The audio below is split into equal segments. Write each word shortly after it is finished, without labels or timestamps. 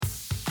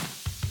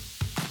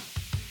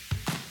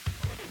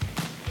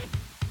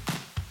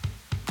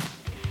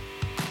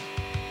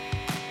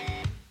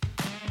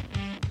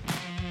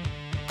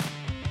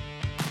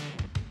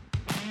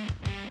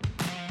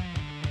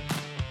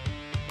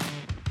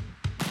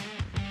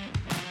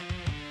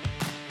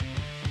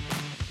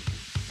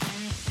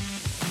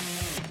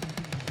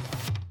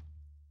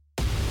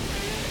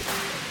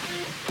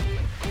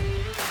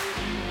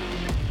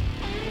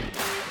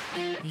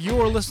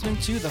You're listening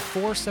to the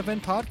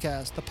 4-7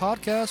 Podcast, the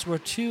podcast where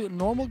two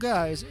normal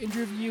guys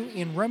interview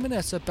and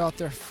reminisce about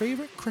their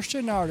favorite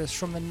Christian artists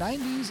from the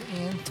 90s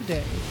and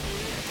today.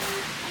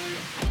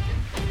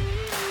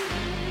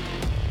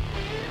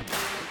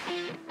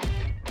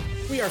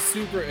 We are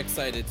super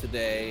excited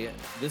today.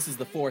 This is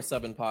the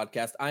 4-7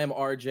 Podcast. I am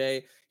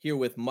RJ here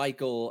with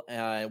Michael.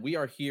 We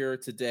are here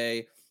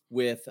today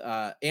with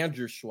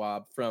Andrew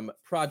Schwab from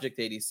Project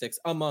 86,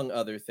 among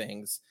other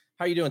things.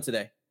 How are you doing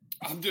today?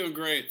 I'm doing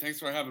great. Thanks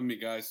for having me,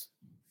 guys.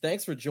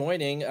 Thanks for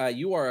joining.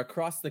 You are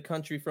across the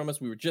country from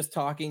us. We were just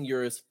talking.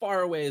 You're as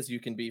far away as you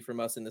can be from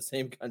us in the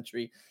same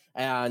country.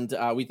 And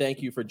we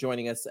thank you for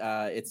joining us.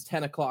 It's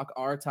 10 o'clock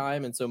our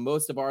time. And so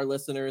most of our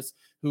listeners,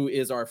 who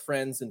is our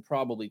friends and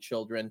probably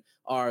children,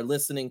 are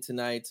listening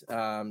tonight.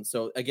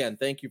 So again,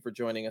 thank you for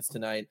joining us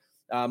tonight.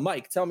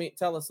 Mike,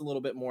 tell us a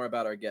little bit more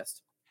about our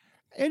guest.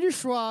 Andrew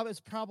Schwab is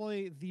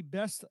probably the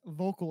best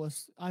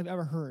vocalist I've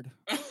ever heard.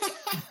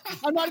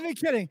 I'm not even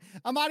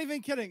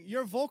kidding.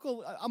 Your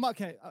vocal, I'm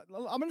okay.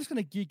 I'm just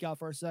going to geek out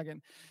for a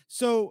second.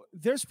 So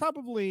there's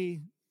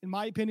probably, in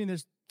my opinion,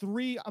 there's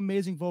three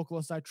amazing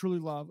vocalists I truly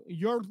love.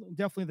 You're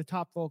definitely the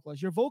top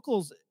vocalist. Your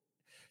vocals,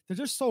 they're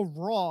just so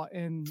raw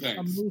and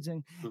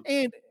amazing.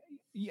 And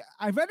yeah,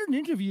 I read an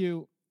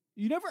interview.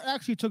 You never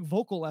actually took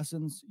vocal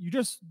lessons. You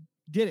just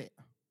did it.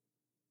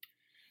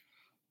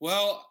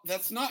 Well,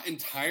 that's not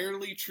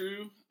entirely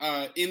true.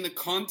 In the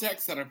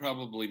context that I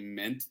probably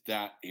meant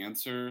that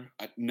answer,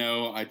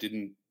 no, I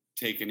didn't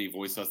take any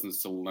voice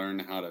lessons to learn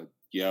how to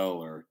yell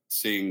or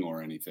sing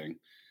or anything.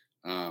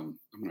 I'm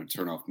going to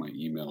turn off my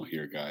email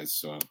here, guys,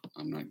 so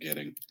I'm not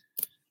getting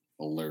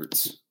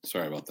alerts.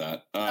 Sorry about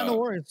that. No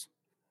worries.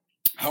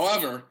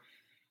 However,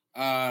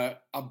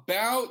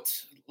 about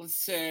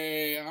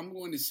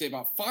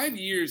 5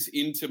 years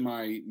into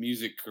my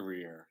music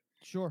career,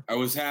 sure, I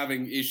was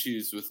having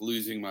issues with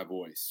losing my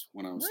voice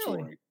when I was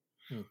touring.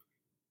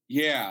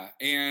 Yeah,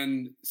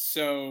 and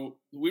so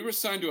we were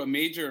signed to a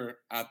major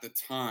at the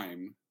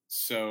time,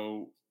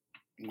 so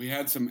we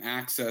had some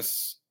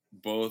access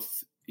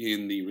both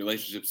in the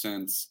relationship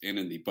sense and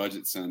in the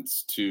budget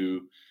sense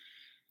to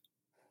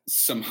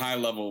some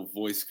high-level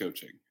voice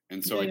coaching.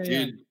 And so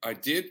I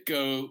did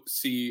go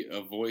see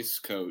a voice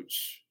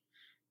coach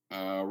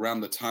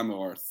around the time of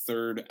our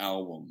third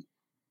album,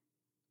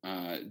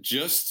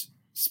 just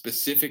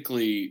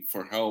specifically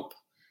for help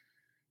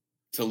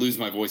to lose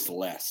my voice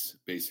less,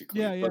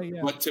 basically.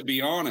 But to be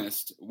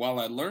honest, while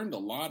I learned a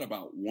lot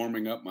about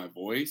warming up my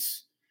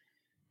voice,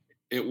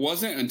 it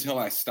wasn't until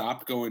I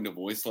stopped going to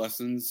voice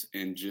lessons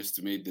and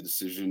just made the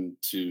decision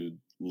to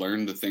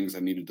learn the things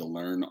I needed to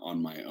learn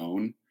on my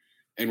own.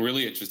 And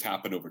really, it just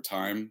happened over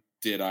time.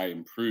 Did I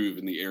improve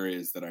in the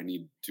areas that I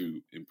need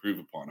to improve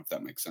upon, if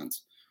that makes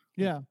sense?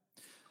 Yeah.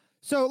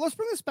 So let's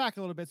bring this back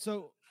a little bit.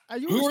 So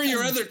who are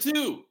your other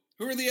two?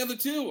 Who are the other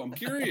two? I'm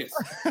curious.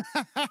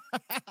 I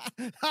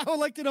would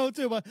like to know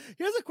too, but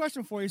here's a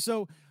question for you.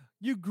 So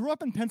you grew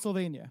up in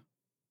Pennsylvania.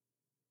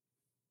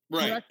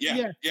 Right. Correct?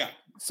 Yeah.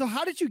 So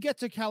how did you get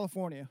to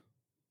California?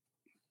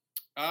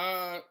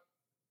 I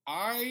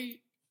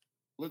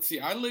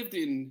lived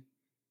in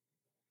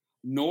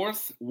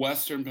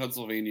northwestern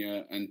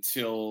Pennsylvania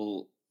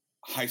until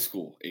high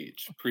school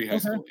age, pre-high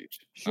school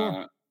age.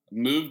 Sure.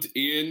 Moved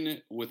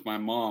in with my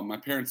mom. My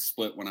parents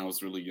split when I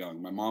was really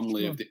young. My mom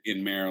lived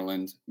in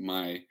Maryland.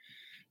 My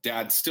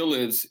dad still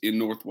lives in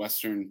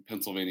northwestern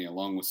Pennsylvania,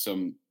 along with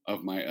some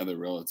of my other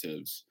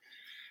relatives.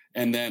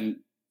 And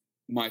then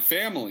my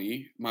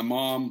family, my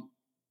mom,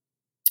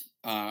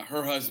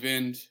 her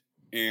husband,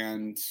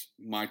 and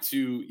my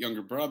two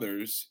younger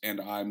brothers, and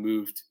I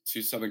moved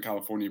to Southern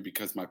California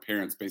because my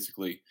parents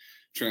basically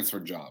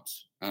transferred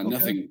jobs.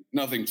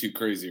 Nothing too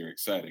crazy or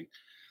exciting.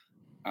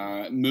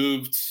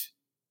 Moved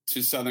to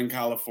Southern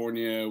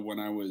California when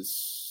I was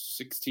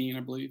 16,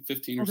 I believe,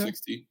 15 or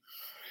 16.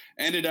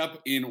 Ended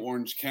up in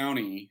Orange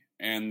County,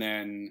 and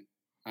then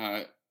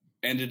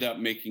ended up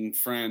making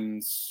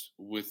friends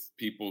with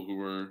people who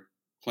were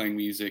playing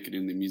music and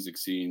in the music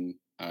scene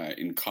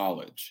in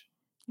college,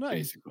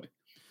 basically.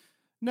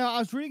 Now, I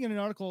was reading in an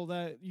article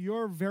that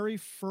your very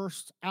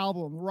first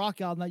album,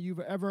 rock album that you've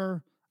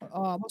ever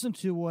listened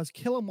to was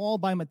Kill 'Em All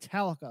by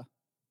Metallica.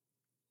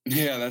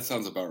 Yeah, that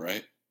sounds about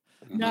right.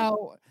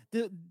 Now,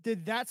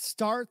 did that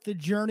start the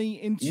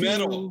journey into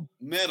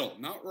metal,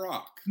 not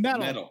rock,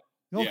 metal?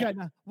 Okay.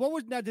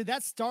 Yeah. Did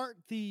that start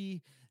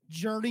the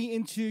journey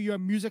into your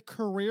music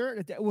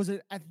career? Was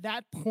it at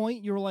that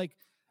point you were like,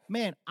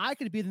 man, I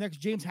could be the next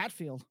James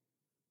Hetfield?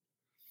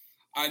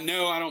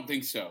 No, I don't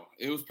think so.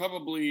 It was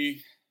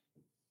probably,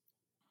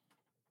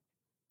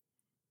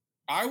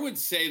 I would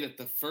say that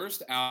the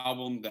first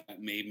album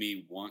that made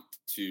me want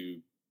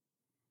to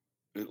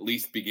at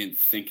least begin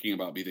thinking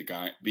about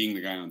being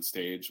the guy on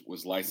stage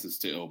was License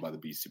to Ill by the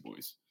Beastie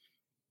Boys.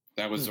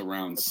 That was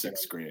around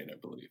sixth grade, I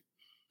believe.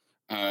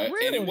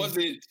 Really? And it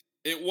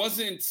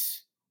wasn't,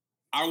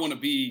 I want to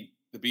be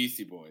the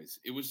Beastie Boys.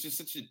 It was just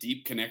such a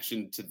deep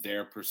connection to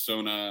their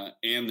persona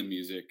and the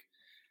music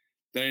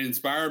that it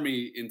inspired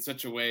me in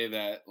such a way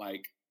that,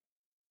 like,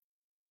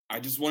 I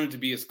just wanted to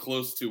be as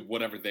close to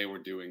whatever they were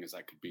doing as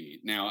I could be.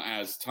 Now,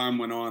 as time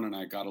went on and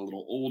I got a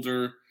little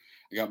older,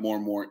 I got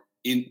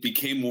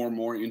became more and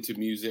more into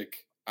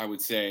music. I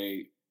would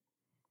say,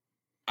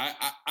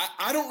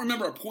 I don't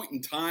remember a point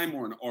in time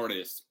or an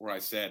artist where I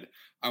said,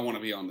 I want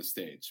to be on the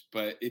stage,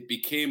 but it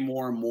became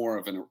more and more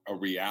of a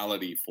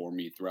reality for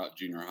me throughout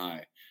junior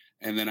high.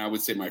 And then I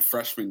would say my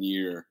freshman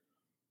year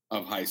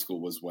of high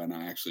school was when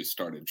I actually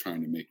started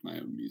trying to make my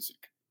own music.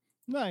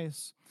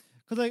 Nice.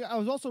 Because I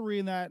was also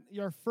reading that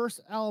your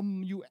first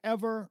album you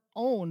ever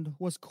owned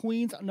was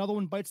Queen's Another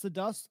One Bites the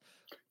Dust.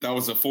 That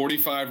was a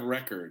 45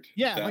 record.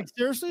 Yeah,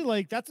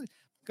 seriously, that's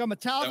got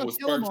Metallica. That was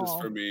purchased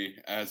for me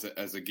as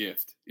a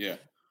gift. Yeah.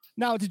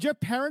 Now, did your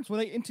parents, were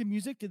they into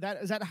music? Is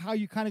that how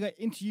you kind of got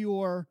into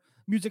your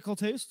musical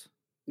taste?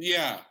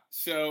 Yeah.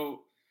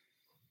 So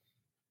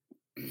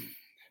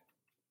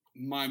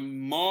my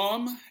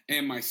mom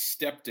and my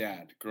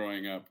stepdad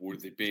growing up were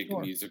the big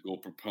musical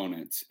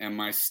proponents, and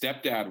my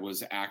stepdad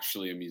was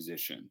actually a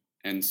musician.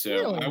 And so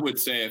really? I would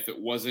say if it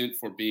wasn't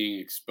for being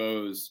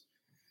exposed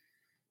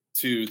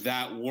to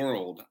that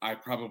world, I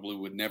probably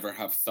would never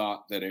have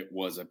thought that it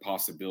was a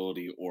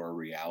possibility or a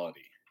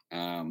reality.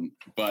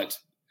 But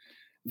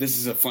this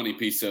is a funny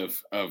piece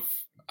of I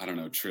don't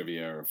know,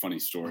 trivia or a funny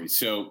story.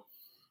 So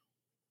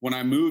when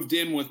I moved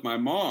in with my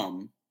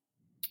mom,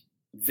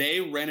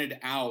 they rented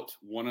out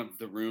one of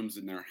the rooms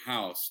in their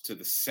house to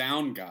the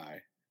sound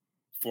guy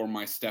for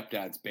my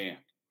stepdad's band.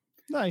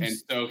 Nice. And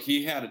so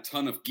he had a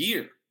ton of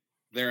gear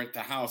there at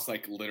the house,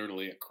 like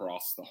literally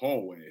across the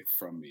hallway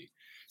from me.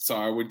 So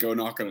I would go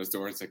knock on his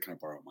door and say, "Can I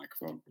borrow a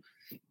microphone?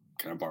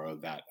 Can I borrow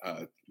that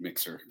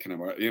mixer? Can I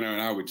borrow?" And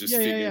I would just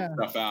figure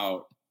stuff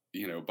out,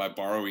 by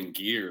borrowing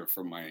gear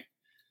from my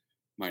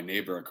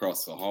neighbor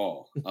across the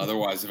hall.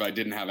 Otherwise, if I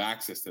didn't have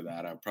access to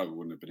that, I probably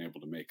wouldn't have been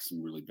able to make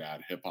some really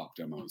bad hip hop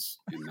demos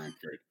in ninth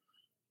grade.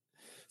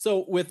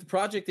 So with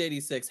Project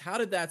 86, how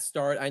did that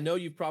start? I know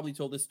you've probably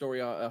told this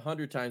story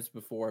 100 times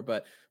before,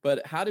 but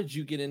how did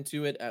you get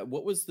into it?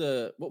 What was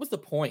the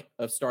point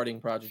of starting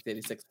Project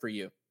 86 for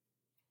you?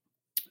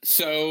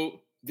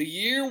 So the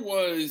year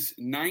was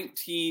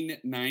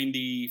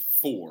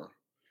 1994.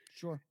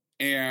 Sure.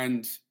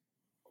 And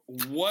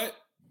what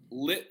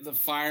lit the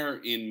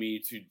fire in me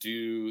to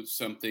do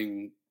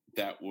something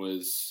that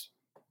was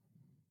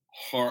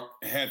harder,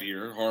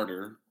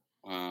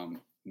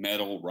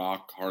 metal,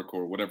 rock,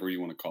 hardcore, whatever you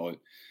want to call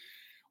it,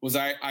 was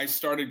I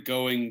started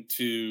going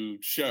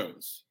to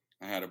shows.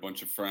 I had a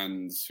bunch of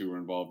friends who were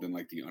involved in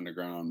like the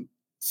underground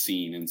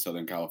scene in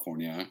Southern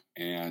California.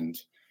 And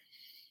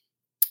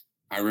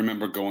I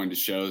remember going to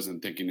shows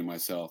and thinking to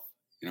myself,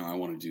 I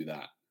want to do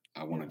that.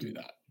 I want to do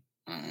that.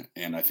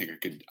 And I think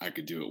I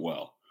could do it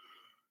well.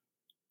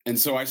 And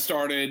so I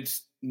started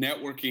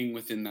networking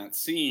within that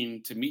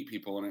scene to meet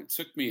people. And it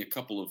took me a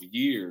couple of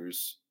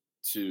years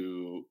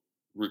to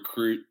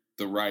recruit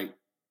the right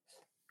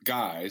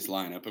guys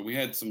lineup. And we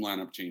had some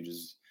lineup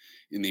changes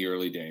in the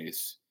early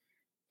days.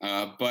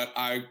 But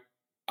I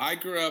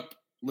grew up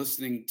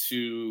listening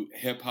to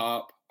hip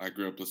hop. I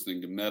grew up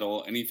listening to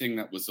metal, anything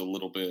that was a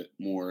little bit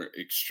more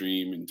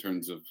extreme in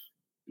terms of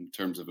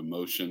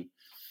emotion.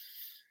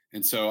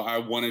 And so I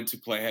wanted to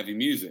play heavy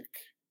music.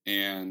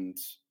 And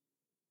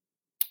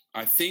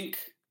I think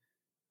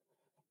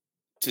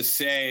to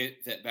say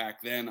that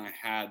back then I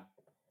had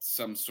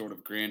some sort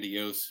of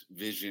grandiose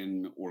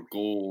vision or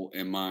goal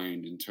in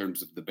mind in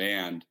terms of the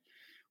band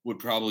would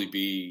probably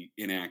be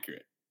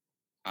inaccurate.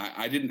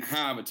 I didn't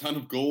have a ton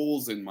of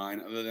goals in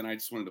mind other than I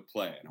just wanted to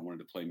play. And I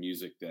wanted to play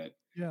music that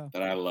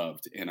I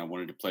loved. And I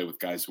wanted to play with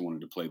guys who wanted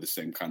to play the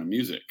same kind of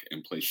music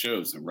and play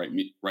shows and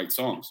write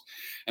songs.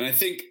 And I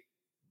think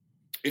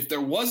if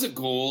there was a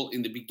goal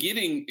in the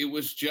beginning, it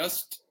was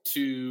just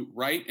to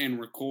write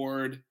and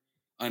record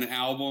an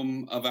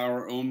album of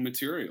our own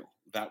material.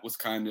 That was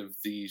kind of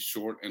the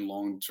short and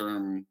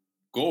long-term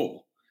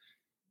goal.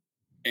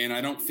 And I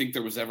don't think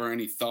there was ever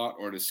any thought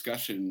or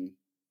discussion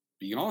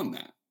beyond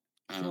that.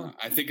 Sure.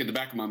 I think in the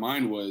back of my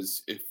mind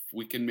was, if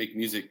we can make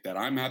music that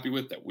I'm happy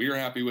with, that we're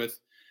happy with,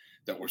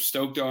 that we're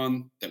stoked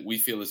on, that we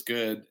feel is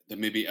good,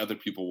 then maybe other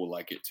people will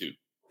like it too.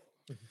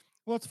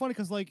 Well, it's funny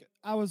because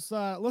I was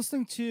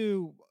listening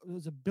to,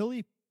 was it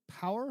Billy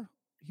Power?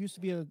 He used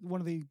to be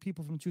one of the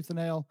people from Tooth and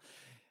Nail.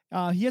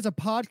 He has a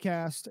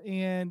podcast,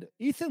 and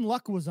Ethan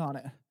Luck was on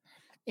it.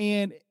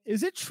 And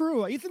is it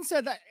true? Ethan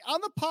said that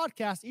on the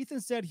podcast. Ethan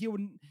said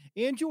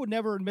Andrew would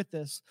never admit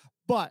this,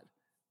 but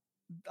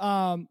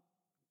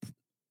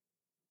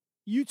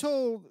did you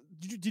tell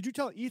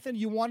Ethan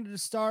you wanted to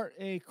start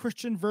a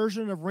Christian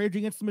version of Rage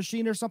Against the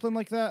Machine or something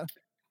like that?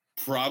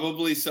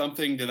 Probably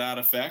something to that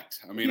effect.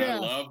 I mean, I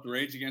loved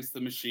Rage Against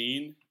the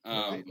Machine.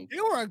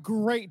 They were a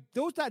great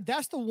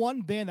that's the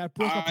one band that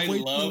broke up. I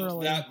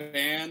loved that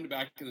band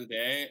back in the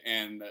day,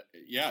 and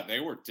they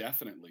were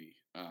definitely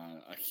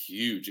a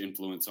huge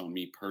influence on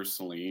me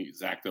personally.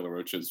 Zach De La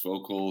Rocha's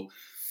vocal,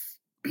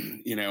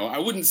 I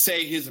wouldn't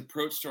say his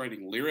approach to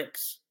writing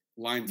lyrics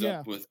lines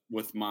up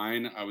with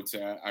mine. I would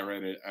say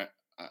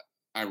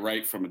I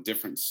write from a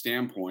different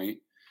standpoint.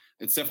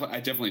 I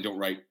definitely don't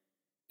write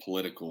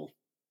political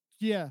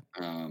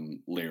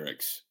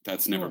lyrics.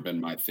 That's never been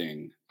my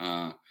thing.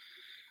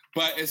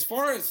 But as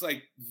far as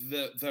like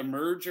the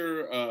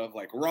merger of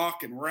like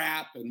rock and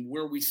rap and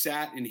where we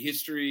sat in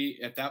history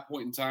at that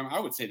point in time, I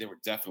would say they were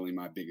definitely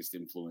my biggest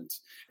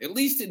influence, at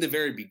least in the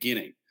very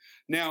beginning.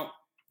 Now,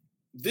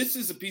 this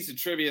is a piece of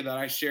trivia that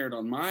I shared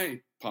on my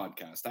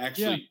podcast. I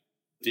actually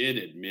did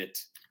admit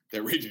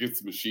that Rage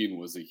Against the Machine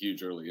was a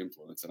huge early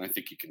influence, and I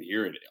think you can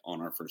hear it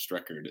on our first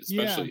record,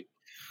 especially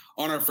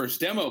on our first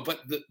demo.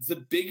 But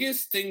the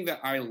biggest thing that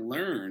I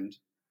learned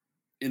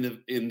in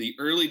the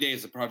early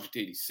days of Project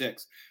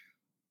 86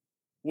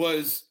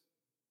 was,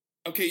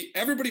 okay,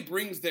 everybody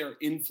brings their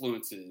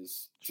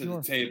influences to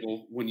the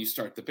table when you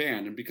start the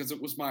band. And because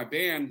it was my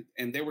band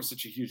and they were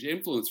such a huge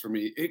influence for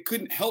me, it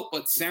couldn't help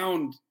but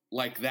sound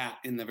like that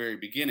in the very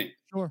beginning.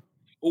 Sure.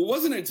 Well, it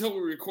wasn't until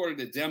we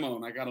recorded a demo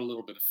and I got a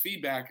little bit of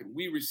feedback and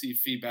we received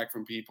feedback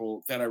from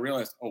people that I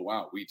realized, oh,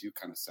 wow, we do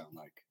kind of sound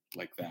like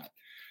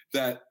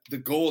that the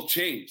goal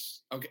changed.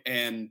 Okay.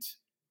 And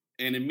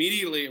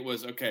immediately it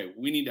was, okay,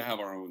 we need to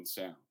have our own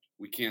sound.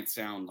 We can't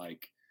sound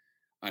like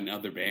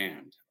another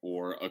band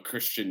or a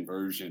Christian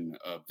version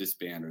of this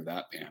band or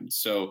that band.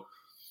 So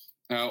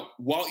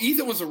while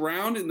Ethan was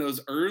around in those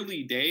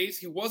early days,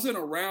 he wasn't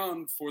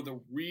around for the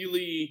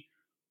really,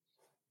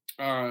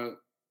 I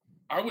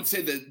would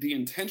say that the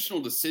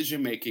intentional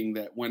decision-making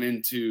that went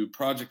into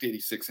Project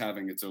 86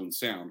 having its own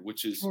sound,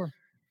 which is,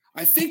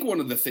 I think, one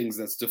of the things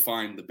that's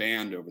defined the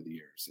band over the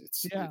years.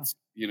 It's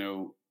you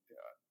know,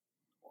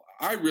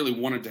 I really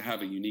wanted to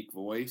have a unique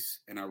voice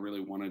and I really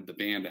wanted the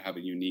band to have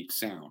a unique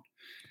sound.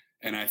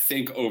 And I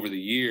think over the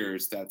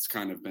years, that's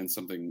kind of been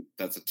something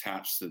that's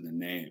attached to the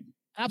name.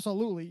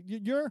 Absolutely.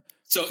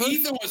 So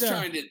Ethan was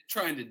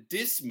trying to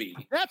diss me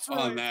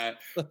on that,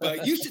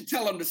 but you should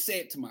tell him to say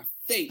it to my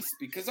face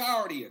because I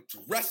already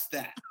addressed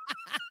that.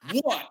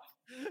 What?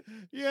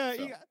 Yeah,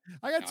 So,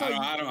 I gotta tell you,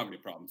 I don't have any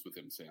problems with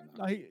him saying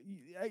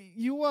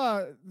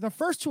that. The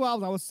first two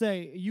albums, I would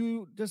say,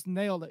 you just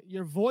nailed it.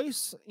 Your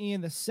voice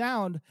and the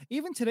sound,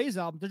 even today's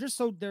album,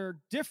 they're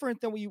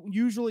different than we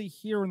usually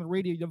hear on the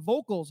radio. The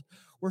vocals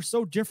were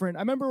so different.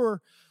 I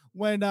remember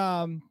when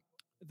one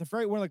of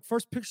the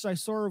first pictures I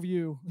saw of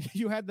you,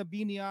 you had the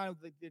beanie on,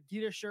 the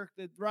Adidas shirt,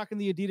 rocking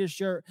the Adidas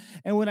shirt,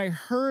 and when I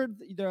heard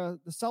the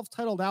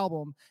self-titled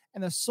album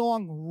and the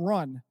song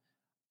 "Run,"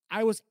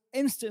 I was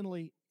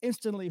instantly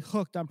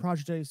hooked on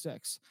Project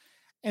 86.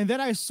 And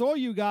then I saw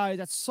you guys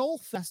at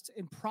Soulfest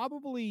in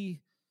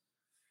probably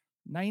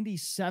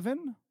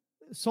 97.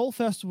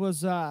 Soulfest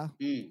was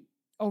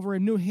over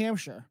in New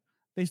Hampshire.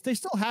 They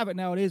still have it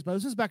nowadays, but it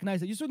was just back in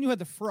 97. You said you had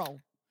the fro.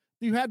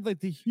 You had like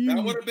the huge.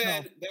 That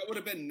would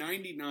have been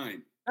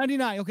 99.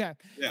 99, okay.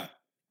 Yeah.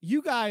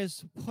 You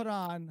guys put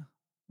on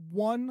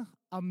one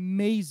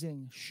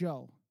amazing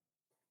show.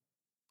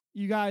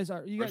 You guys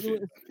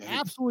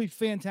absolutely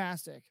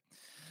fantastic.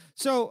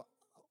 So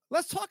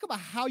let's talk about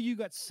how you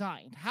got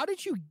signed. How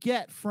did you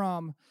get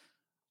from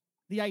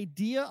the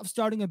idea of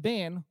starting a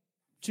band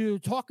to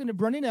talking to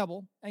Brendan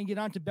Ebel and get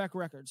onto Beck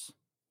Records?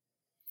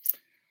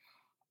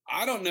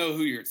 I don't know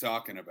who you're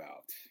talking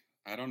about.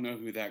 I don't know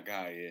who that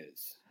guy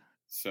is.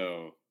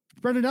 So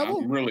Brendan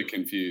Ebel? I'm really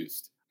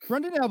confused.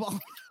 Brendan Ebel.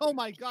 Oh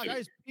my God, I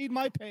just peed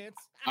my pants.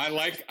 I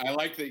like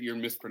that you're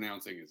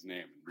mispronouncing his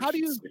name. How do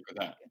you stick with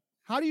that?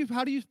 How do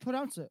you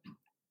pronounce it?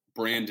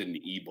 Brandon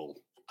Ebel.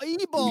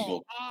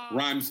 Evil.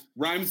 Rhymes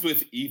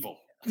with evil.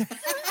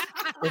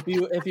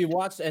 If you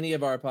watched any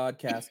of our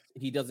podcasts,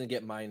 he doesn't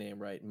get my name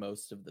right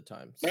most of the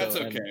time. So, that's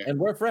okay. And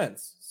we're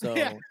friends, so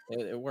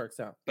it works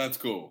out. That's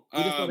cool.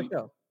 We just let it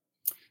go.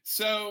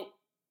 So,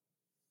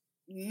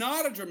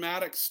 not a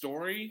dramatic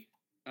story.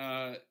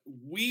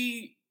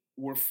 We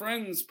were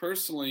friends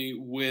personally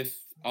with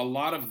a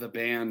lot of the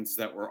bands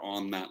that were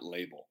on that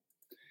label.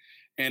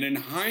 And in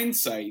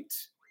hindsight,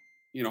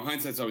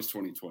 hindsight's always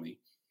 20/20.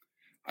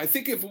 I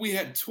think if we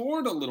had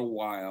toured a little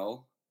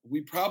while,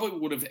 we probably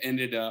would have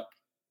ended up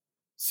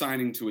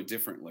signing to a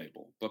different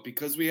label. But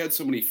because we had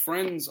so many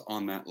friends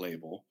on that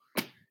label,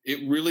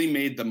 it really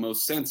made the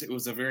most sense. It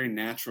was a very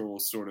natural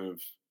sort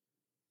of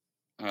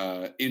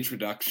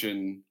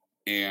introduction,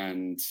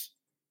 and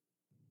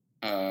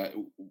there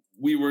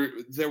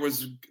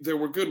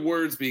were good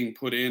words being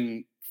put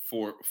in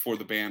for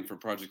the band for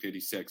Project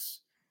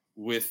 86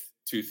 with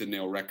Tooth and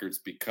Nail Records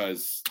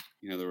because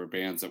there were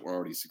bands that were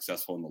already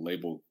successful in the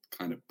label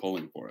kind of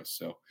pulling for us.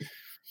 So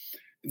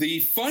the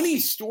funny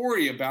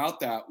story about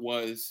that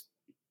was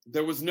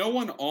there was no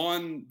one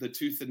on the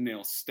Tooth and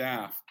Nail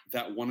staff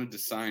that wanted to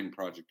sign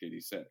Project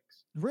 86.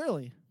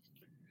 Really?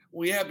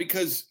 Well, yeah,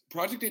 because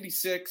Project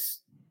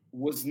 86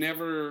 was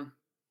never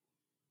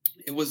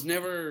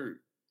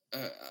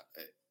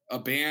a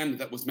band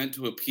that was meant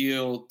to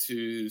appeal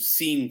to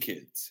scene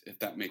kids, if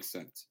that makes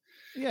sense.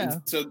 Yeah.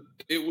 And so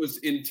it was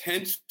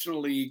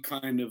intentionally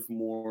kind of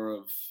more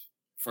of,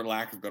 for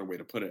lack of a better way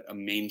to put it, a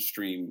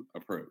mainstream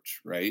approach,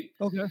 right?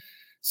 Okay.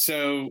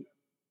 So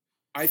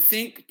I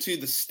think to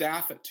the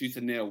staff at Tooth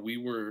and Nail, we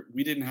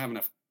didn't have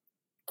enough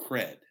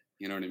cred.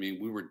 You know what I mean?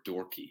 We were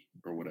dorky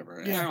or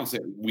whatever. Yeah. I don't say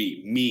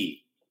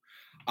me.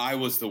 I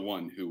was the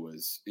one who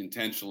was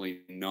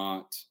intentionally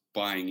not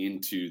buying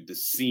into the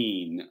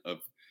scene of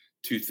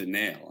Tooth and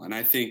Nail. And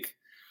I think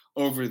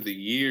over the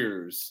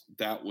years,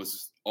 that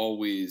was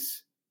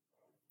always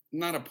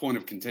not a point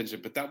of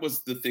contention, but that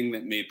was the thing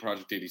that made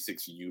Project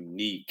 86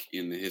 unique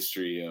in the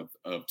history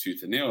of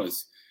Tooth and Nail.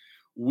 Is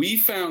we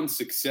found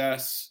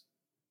success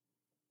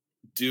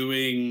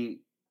doing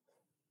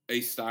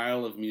a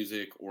style of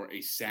music or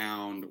a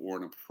sound or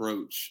an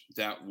approach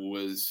that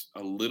was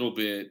a little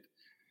bit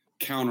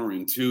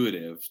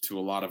counterintuitive to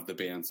a lot of the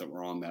bands that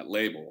were on that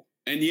label.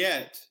 And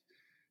yet,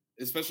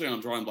 especially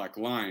on Drawing Black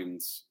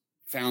Lines,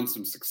 found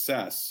some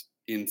success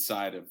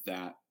inside of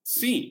that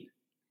scene,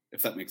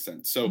 if that makes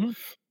sense. So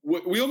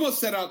we almost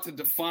set out to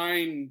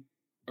define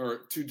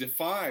or to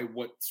defy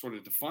what sort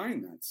of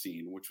defined that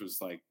scene, which was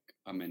like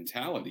a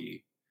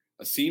mentality,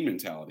 a scene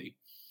mentality.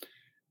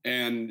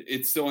 And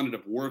it still ended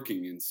up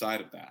working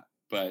inside of that.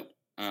 But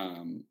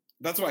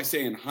that's why I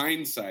say in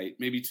hindsight,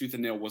 maybe Tooth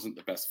and Nail wasn't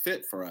the best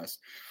fit for us,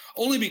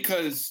 only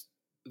because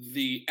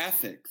the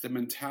ethic, the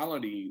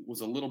mentality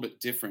was a little bit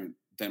different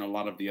than a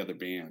lot of the other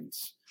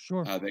bands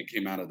that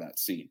came out of that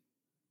scene.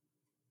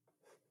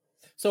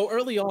 So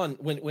early on,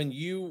 when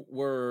you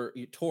were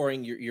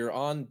touring, you're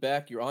on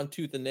Beck, you're on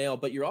Tooth and Nail,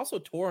 but you're also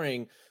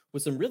touring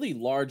with some really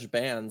large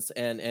bands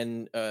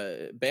and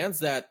bands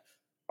that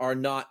are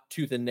not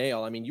Tooth and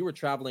Nail. I mean, you were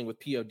traveling with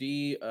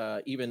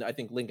POD, even I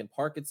think Linkin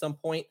Park at some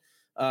point.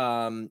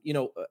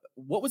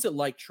 What was it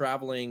like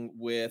traveling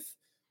with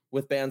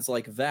bands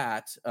like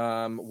that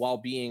while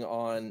being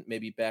on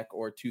maybe Beck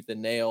or Tooth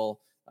and Nail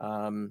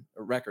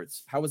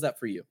records? How was that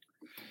for you?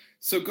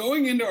 So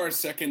going into our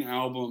second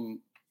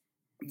album,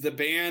 the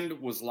band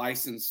was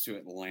licensed to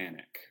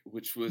Atlantic,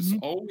 which was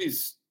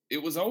always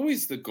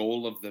the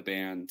goal of the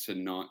band to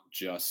not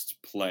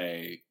just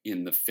play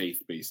in the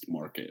faith-based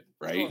market,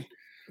 right?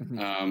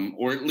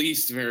 Or at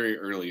least very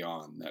early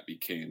on, that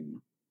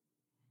became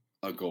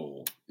a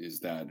goal, is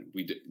that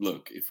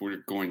look, if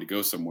we're going to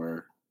go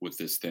somewhere with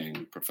this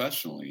thing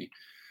professionally,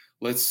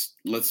 let's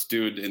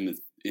do it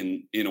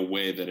in a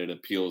way that it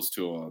appeals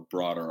to a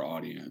broader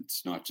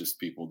audience, not just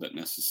people that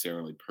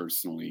necessarily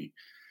personally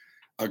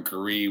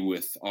agree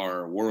with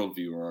our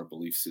worldview or our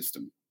belief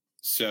system.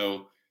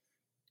 So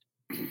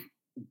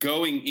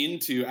going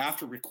into,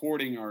 after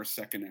recording our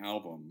second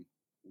album,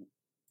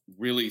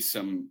 really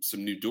some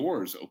new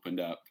doors opened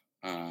up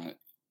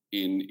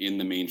in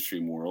the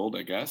mainstream world,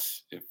 I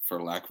guess, if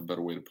for lack of a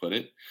better way to put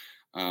it.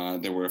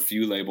 There were a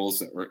few labels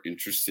that were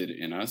interested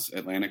in us.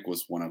 Atlantic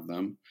was one of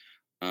them.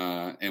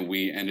 And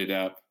we ended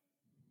up,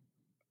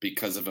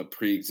 because of a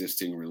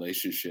pre-existing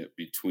relationship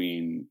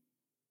between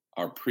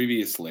our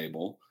previous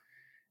label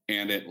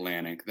and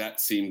Atlantic,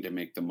 that seemed to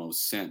make the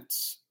most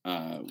sense,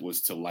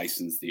 was to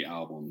license the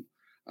album,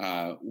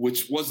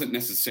 which wasn't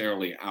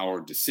necessarily our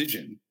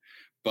decision,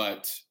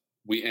 but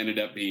we ended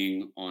up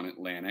being on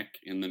Atlantic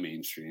in the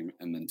mainstream,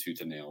 and then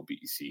Tooth and Nail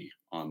BEC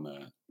on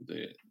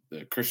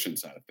the Christian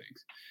side of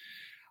things.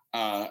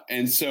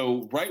 And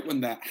so right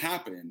when that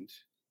happened,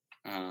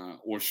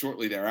 or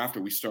shortly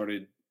thereafter, we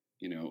started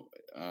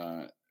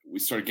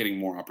getting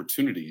more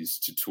opportunities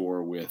to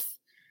tour with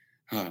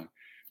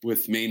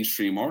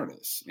mainstream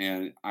artists.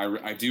 And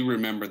I do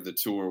remember the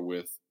tour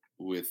with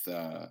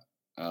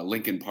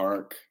Linkin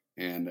Park,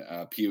 and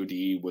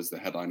POD was the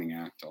headlining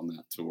act on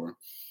that tour.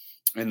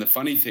 And the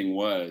funny thing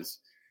was,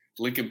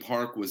 Linkin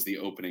Park was the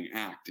opening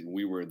act, and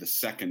we were the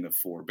second of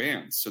four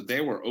bands. So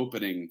they were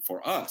opening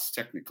for us,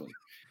 technically.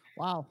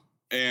 Wow.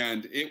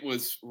 And it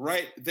was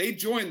they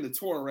joined the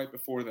tour right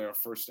before their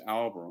first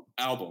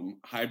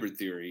album, Hybrid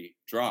Theory,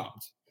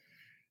 dropped.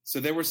 So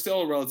they were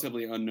still a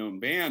relatively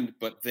unknown band,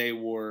 but they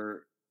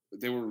were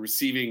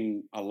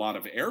receiving a lot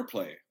of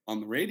airplay on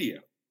the radio.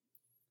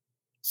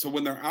 So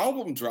when their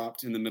album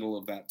dropped in the middle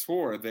of that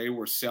tour, they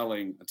were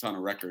selling a ton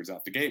of records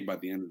out the gate. By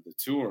the end of the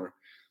tour,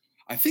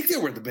 I think they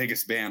were the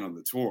biggest band on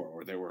the tour,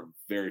 or they were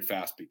very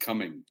fast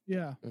becoming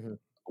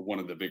one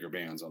of the bigger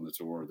bands on the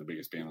tour, or the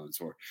biggest band on the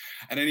tour.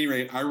 At any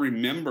rate, I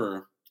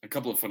remember a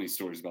couple of funny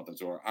stories about the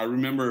tour. I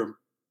remember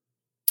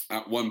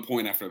at one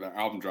point after their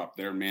album dropped,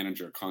 their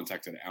manager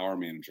contacted our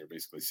manager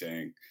basically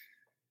saying,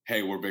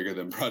 "Hey, we're bigger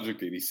than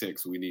Project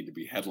 86. We need to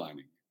be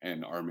headlining."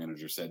 And our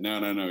manager said,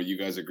 no, you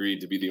guys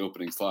agreed to be the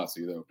opening slot, so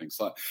you're the opening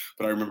slot.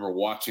 But I remember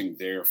watching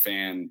their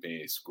fan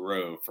base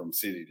grow from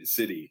city to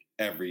city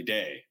every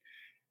day.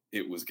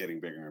 It was getting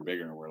bigger and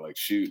bigger. And we're like,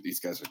 shoot, these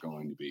guys they're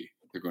going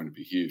to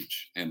be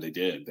huge. And they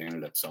did. They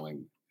ended up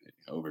selling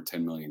over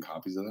 10 million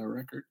copies of that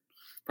record,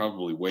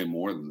 probably way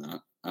more than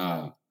that.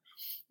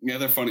 The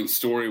other funny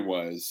story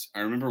was,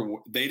 I remember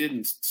they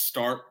didn't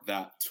start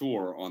that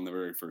tour on the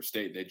very first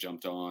date. They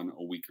jumped on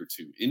a week or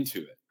two into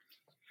it.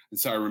 And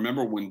so I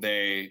remember when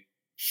they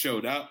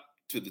showed up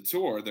to the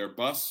tour, their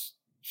bus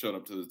showed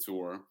up to the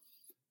tour.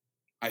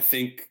 I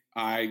think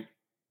I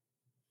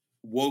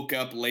woke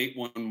up late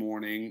one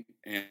morning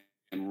and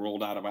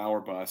rolled out of our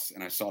bus,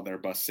 and I saw their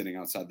bus sitting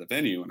outside the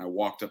venue, and I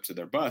walked up to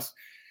their bus,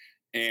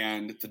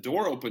 and the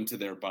door opened to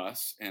their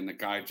bus, and the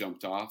guy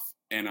jumped off,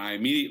 and I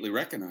immediately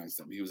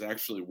recognized him. He was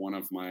actually one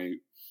of my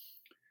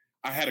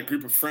I had a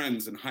group of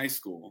friends in high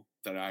school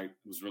that I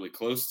was really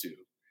close to,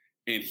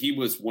 and he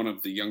was one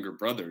of the younger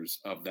brothers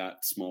of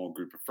that small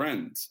group of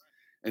friends.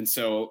 And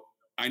so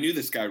I knew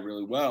this guy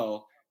really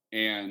well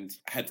and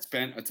had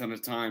spent a ton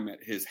of time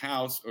at his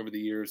house over the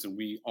years, and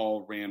we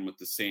all ran with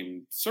the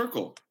same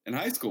circle in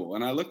high school.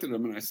 And I looked at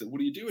him and I said,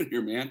 "What are you doing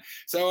here, man?"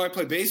 So I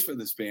play bass for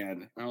this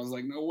band. And I was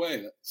like, "No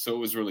way." So it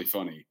was really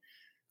funny.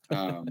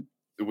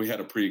 We had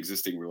a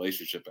pre-existing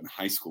relationship in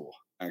high school,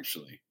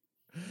 actually.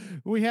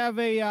 We have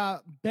a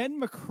Ben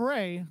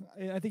McCrae.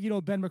 I think you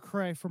know Ben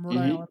McCrae from Rhode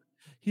Island.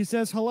 He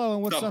says hello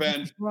and what's up,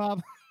 Ben? Mr.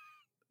 Rob?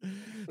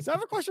 So I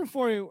have a question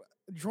for you.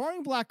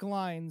 Drawing Black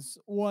Lines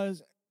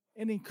was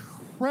an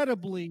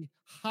incredibly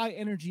high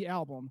energy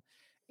album,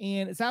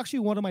 and it's actually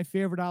one of my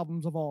favorite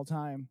albums of all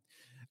time.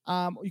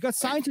 You got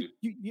signed to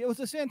it was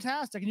just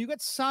fantastic, and you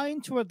got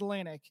signed to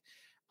Atlantic.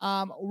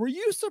 Were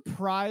you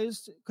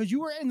surprised because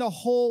you were in the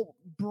whole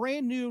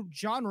brand new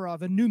genre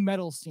of a new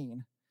metal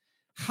scene?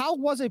 How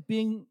was it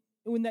being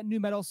in that new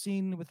metal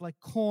scene with like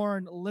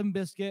Korn, Limp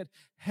Bizkit,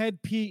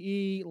 Head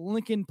PE,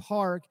 Linkin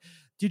Park?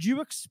 Did you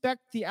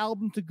expect the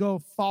album to go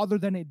farther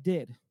than it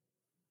did?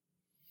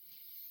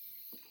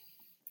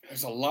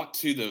 There's a lot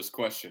to those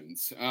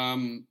questions.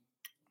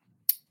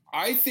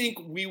 I think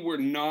we were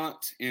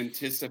not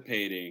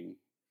anticipating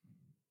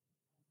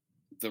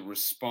the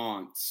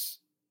response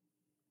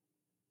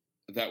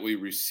that we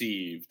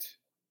received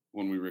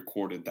when we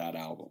recorded that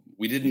album.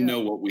 We didn't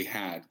know what we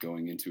had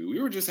going into it.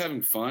 We were just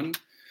having fun.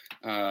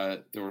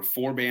 There were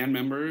 4 band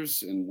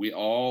members, and we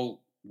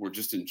all were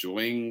just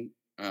enjoying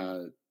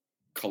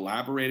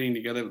collaborating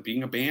together,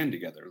 being a band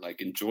together,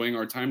 like enjoying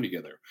our time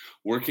together,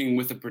 working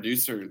with a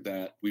producer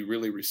that we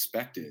really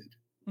respected.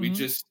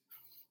 Mm-hmm.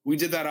 We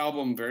did that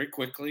album very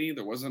quickly.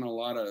 There wasn't a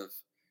lot of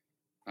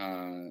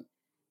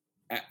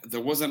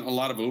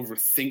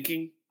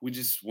overthinking. We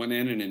just went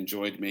in and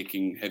enjoyed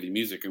making heavy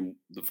music. And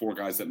the 4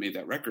 guys that made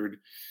that record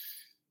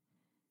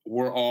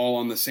were all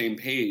on the same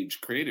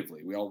page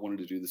creatively. We all wanted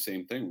to do the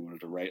same thing. We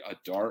wanted to write a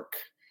dark,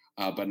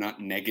 but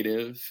not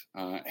negative,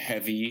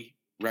 heavy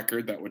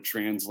record that would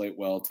translate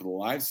well to the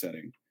live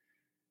setting.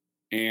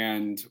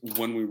 And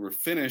when we were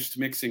finished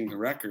mixing the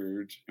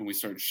record and we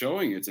started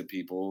showing it to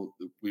people,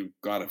 we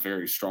got a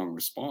very strong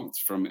response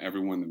from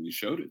everyone that we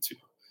showed it to.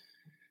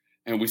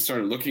 And we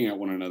started looking at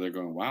one another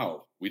going,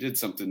 wow, we did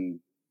something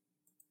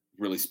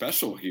really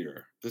special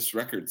here. This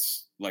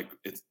record's like,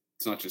 it's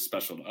not just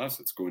special to us,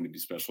 it's going to be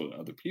special to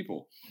other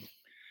people.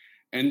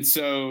 And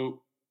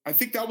so I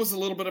think that was a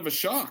little bit of a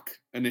shock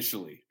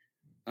initially.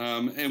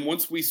 And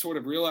once we sort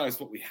of realized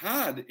what we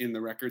had in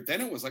the record,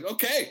 then it was like,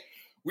 okay,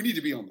 we need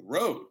to be on the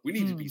road. We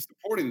need to be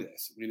supporting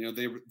this. You know,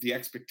 the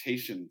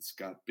expectations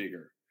got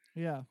bigger.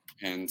 Yeah.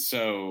 And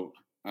so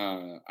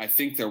I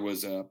think there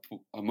was a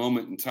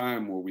moment in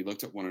time where we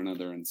looked at one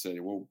another and said,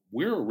 well,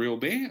 we're a real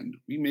band.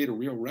 We made a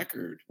real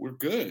record. We're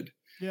good.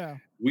 Yeah.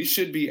 We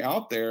should be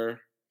out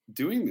there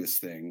doing this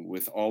thing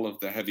with all of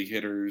the heavy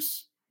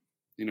hitters,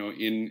 you know,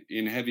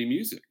 in heavy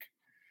music.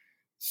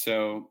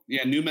 So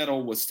yeah, nu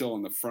metal was still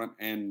on the front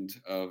end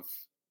of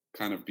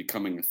kind of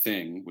becoming a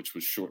thing, which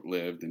was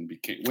short-lived and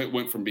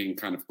went from being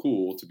kind of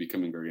cool to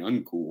becoming very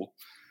uncool.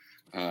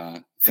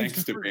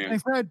 Thanks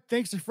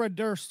to Fred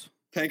Durst.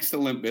 Thanks to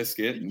Limp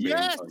Bizkit and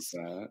bands like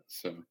that.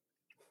 So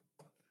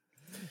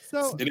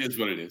it is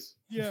what it is.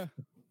 Yeah.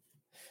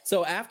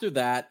 So after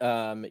that,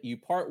 you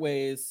part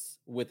ways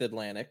with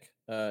Atlantic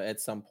at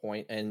some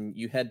point, and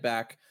you head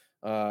back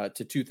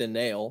to Tooth and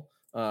Nail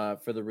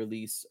for the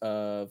release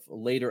of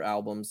later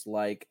albums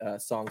like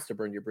Songs to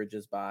Burn Your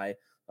Bridges By,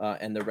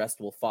 and The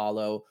Rest Will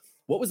Follow.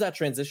 What was that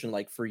transition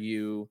like for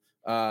you?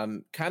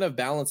 Kind of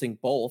balancing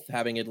both,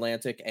 having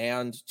Atlantic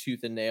and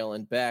Tooth and Nail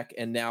and Beck,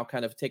 and now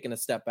kind of taking a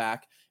step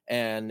back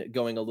and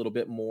going a little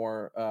bit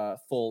more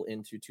full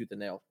into Tooth and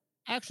Nail.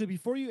 Actually,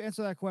 before you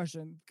answer that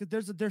question,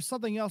 because there's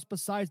something else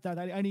besides that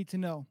I need to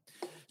know.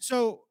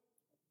 So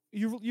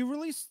you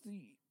released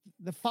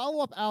the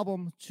follow-up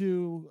album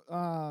to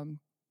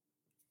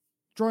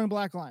Drawing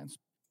Black Lines.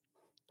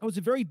 It was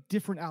a very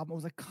different album. It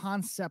was a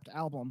concept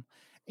album.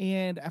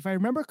 And if I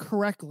remember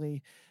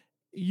correctly,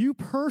 you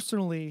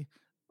personally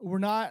were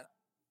not,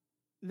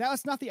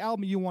 that's not the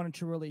album you wanted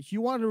to release.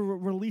 You wanted to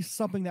release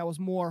something that was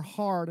more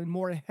hard and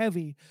more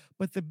heavy,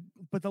 but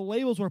the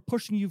labels were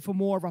pushing you for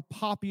more of a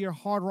poppier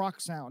hard rock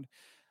sound.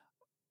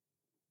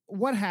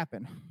 What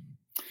happened?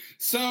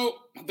 So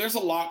there's a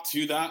lot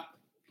to that.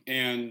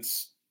 And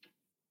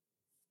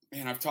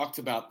man, I've talked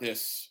about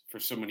this for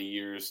so many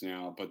years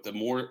now, but the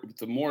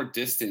more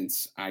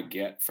distance I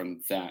get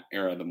from that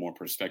era, the more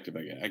perspective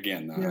I get.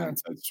 Again,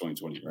 hindsight's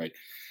 2020, right?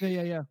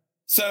 Yeah.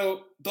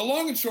 So the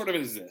long and short of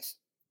it is this.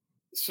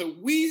 So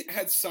we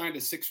had signed a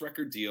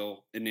 6-record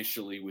deal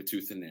initially with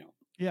Tooth and Nail.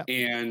 Yeah.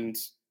 And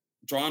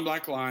Drawing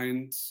Black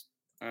Lines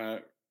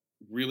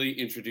really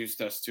introduced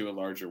us to a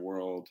larger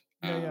world.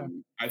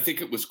 I think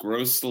it was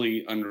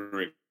grossly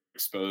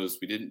underexposed.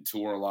 We didn't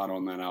tour a lot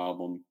on that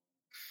album.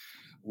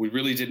 We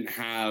really didn't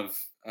have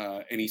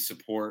any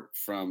support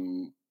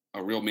from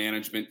a real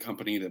management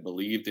company that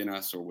believed in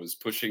us or was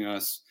pushing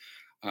us.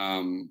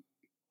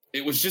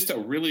 it was just a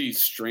really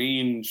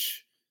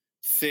strange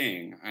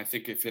thing. I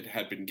think if it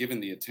had been given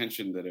the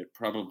attention that it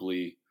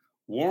probably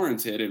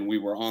warranted, and we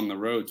were on the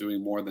road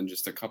doing more than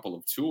just a couple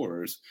of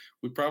tours,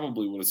 we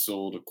probably would have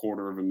sold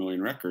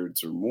 250,000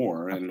 records or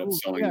more. Ended up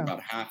selling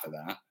about half of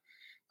that.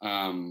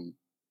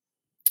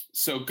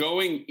 So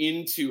going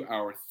into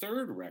our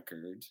third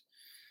record,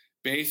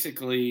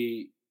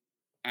 basically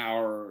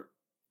our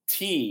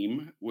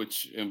team,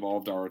 which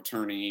involved our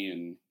attorney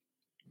and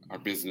our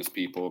business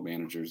people,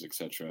 managers,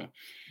 etc.,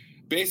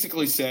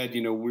 basically said,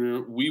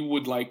 we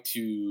would like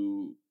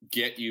to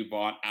get you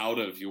bought out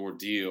of your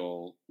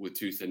deal with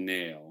Tooth and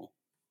Nail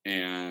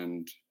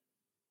and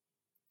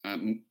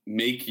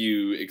make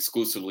you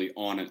exclusively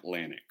on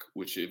Atlantic,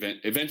 which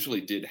eventually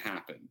did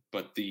happen.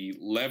 But the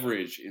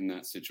leverage in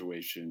that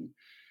situation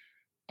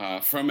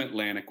from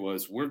Atlantic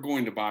was, we're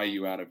going to buy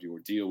you out of your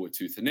deal with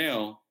Tooth and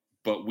Nail,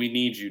 but we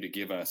need you to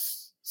give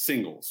us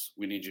singles.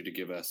 We need you to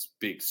give us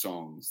big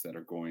songs that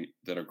are going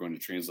to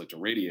translate to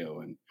radio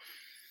and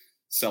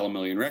sell 1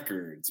 million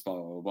records, blah,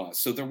 blah, blah.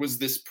 So there was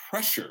this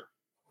pressure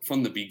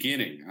from the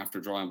beginning after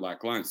Drawing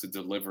Black Lines to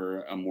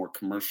deliver a more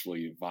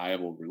commercially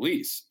viable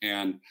release.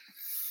 And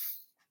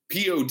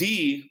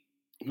POD,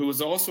 who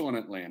was also on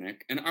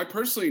Atlantic, and I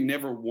personally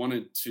never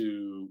wanted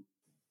to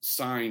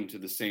sign to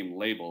the same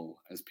label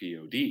as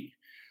POD,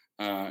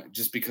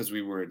 just because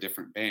we were a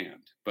different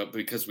band. But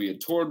because we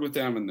had toured with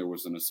them and there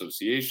was an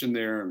association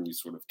there, and we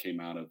sort of came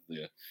out of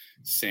the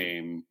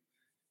same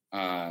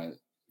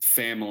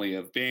family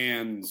of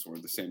bands, or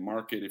the same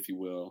market, if you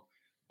will,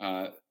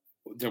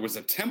 there was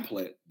a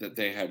template that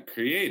they had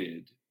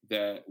created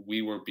that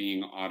we were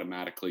being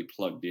automatically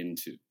plugged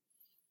into.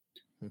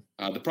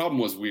 The problem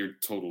was we're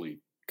totally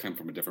come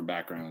from a different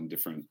background,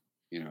 different,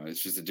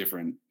 it's just a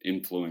different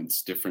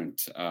influence,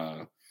 different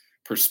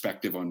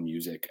perspective on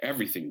music,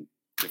 everything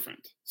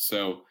different.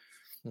 So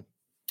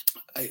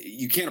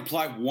you can't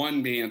apply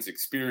one band's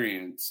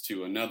experience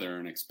to another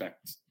and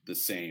expect the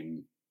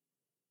same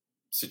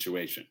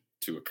situation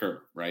to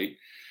occur, right?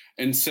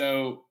 And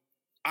so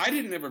I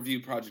didn't ever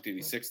view Project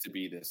 86 to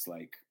be this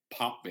like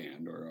pop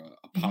band or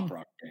a pop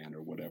rock band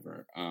or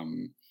whatever.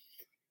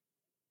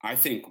 I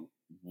think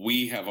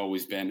we have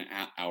always been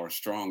at our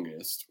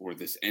strongest, or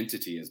this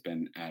entity has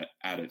been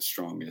at its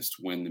strongest,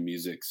 when the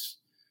music's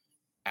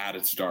at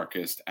its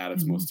darkest, at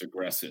its most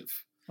aggressive.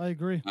 I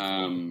agree.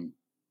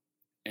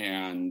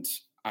 And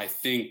I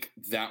think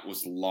that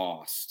was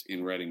lost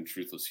in writing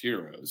Truthless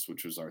Heroes,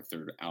 which was our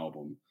third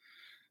album.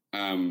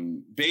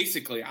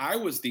 Basically, I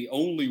was the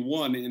only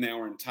one in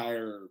our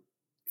entire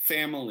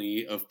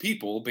family of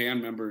people,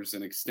 band members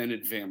and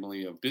extended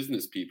family of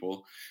business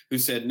people, who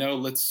said, no,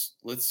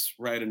 let's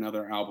write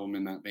another album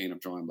in that vein of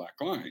Drawing Black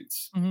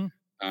Lines.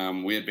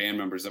 We had band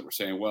members that were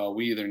saying, well,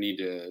 we either need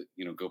to,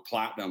 go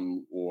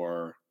platinum,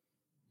 or,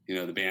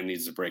 the band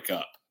needs to break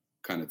up,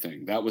 kind of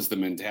thing. That was the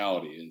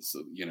mentality, is,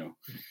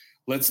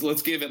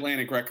 let's give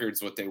Atlantic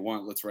Records what they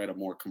want. Let's write a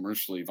more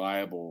commercially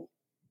viable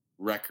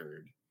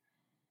record.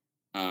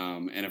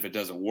 And if it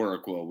doesn't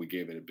work, well, we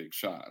gave it a big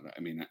shot. I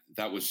mean,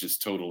 that was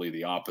just totally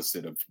the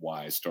opposite of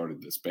why I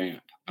started this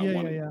band. I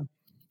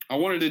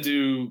wanted to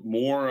do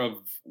more of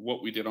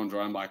what we did on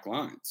Drawing Black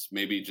Lines,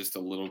 maybe just a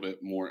little bit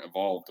more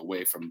evolved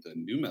away from the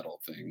nu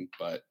metal thing.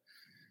 But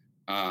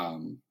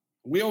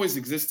we always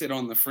existed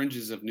on the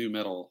fringes of nu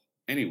metal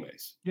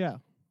anyways. Yeah.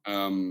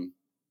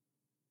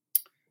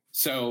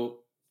 So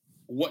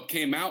what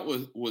came out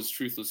was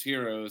Truthless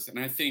Heroes. And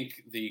I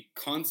think the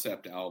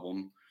concept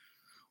album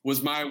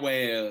was my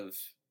way of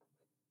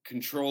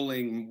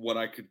controlling what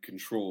I could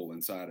control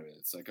inside of it.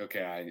 It's like,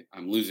 okay,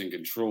 I'm losing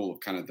control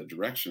of kind of the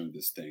direction of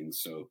this thing.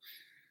 So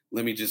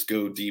let me just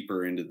go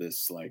deeper into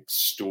this like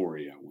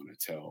story I want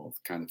to tell,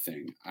 kind of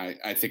thing.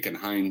 I think in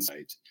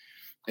hindsight,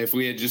 if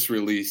we had just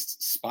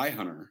released Spy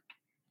Hunter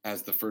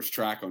as the first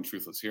track on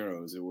Truthless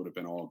Heroes, it would have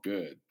been all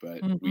good.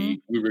 But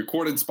we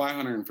recorded Spy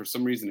Hunter, and for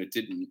some reason it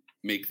didn't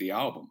make the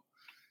album.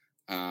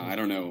 I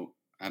don't know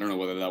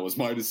whether that was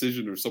my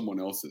decision or someone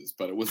else's,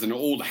 but it was an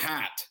old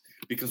hat,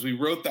 because we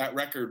wrote that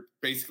record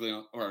basically,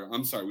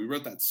 we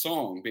wrote that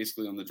song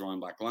basically on the Drawing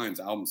Black Lines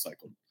album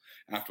cycle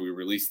after we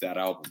released that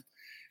album.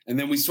 And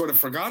then we sort of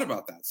forgot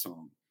about that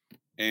song.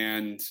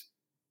 And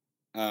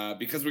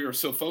because we were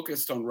so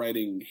focused on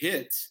writing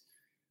hits,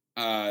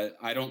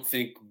 I don't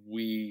think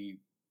we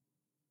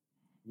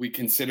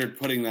considered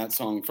putting that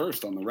song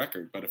first on the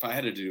record. But if I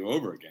had to do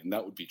over again,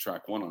 that would be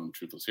track 1 on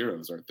Truthless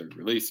Heroes, our third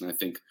release. And I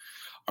think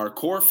our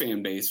core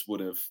fan base would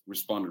have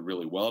responded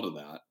really well to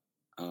that.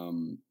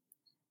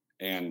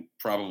 And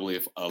probably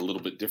if a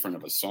little bit different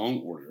of a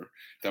song order,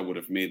 that would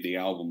have made the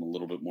album a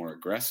little bit more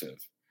aggressive.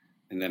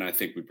 And then I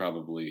think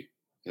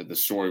the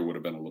story would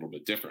have been a little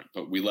bit different.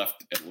 But we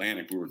left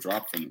Atlantic. We were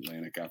dropped from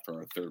Atlantic after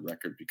our third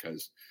record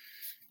because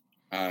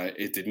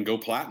it didn't go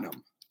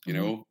platinum,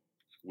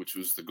 which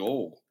was the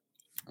goal.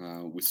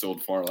 We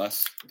sold far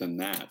less than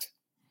that.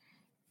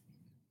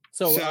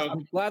 So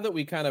I'm glad that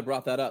we kind of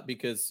brought that up,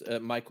 because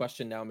my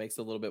question now makes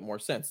a little bit more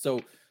sense. So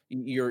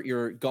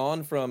you're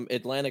gone from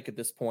Atlantic at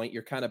this point.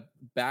 You're kind of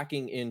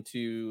backing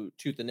into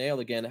Tooth and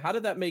Nail again. How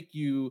did that make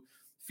you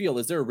feel?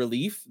 Is there a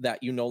relief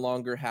that you no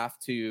longer have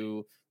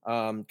to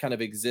kind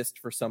of exist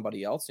for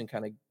somebody else and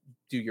kind of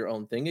do your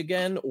own thing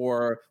again,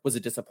 or was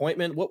it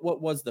disappointment?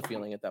 What was the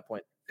feeling at that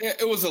point?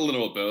 It was a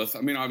little of both.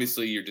 I mean,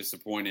 obviously you're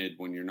disappointed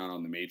when you're not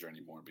on the major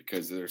anymore,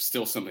 because there's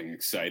still something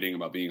exciting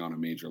about being on a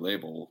major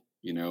label,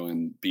 you know,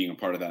 and being a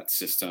part of that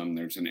system.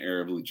 There's an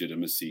air of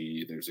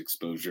legitimacy. There's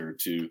exposure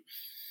to,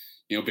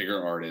 you know,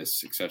 bigger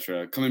artists,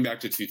 etc. Coming back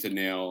to Tooth and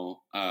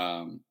Nail,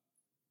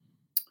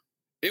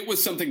 it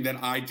was something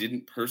that I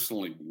didn't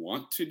personally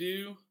want to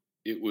do.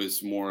 It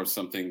was more of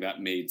something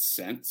that made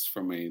sense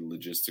from a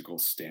logistical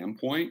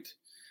standpoint.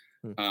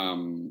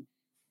 And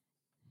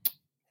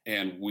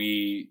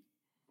we,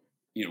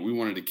 you know, I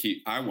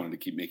wanted to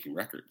keep making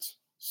records.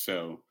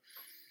 So,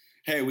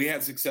 hey, we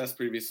had success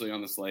previously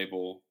on this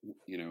label.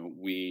 You know,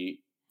 we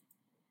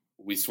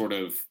sort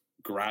of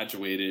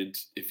graduated,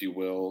 if you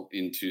will,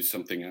 into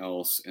something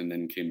else and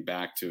then came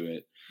back to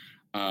it.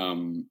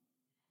 I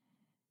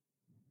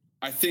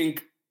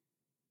think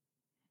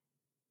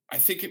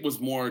it was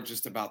more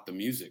just about the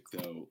music,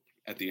 though,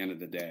 at the end of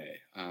the day.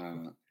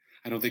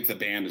 I don't think the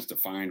band is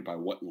defined by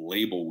what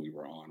label we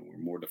were on. We're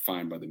more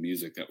defined by the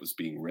music that was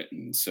being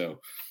written.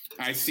 So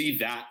I see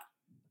that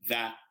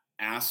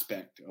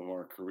aspect of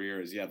our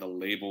career as, the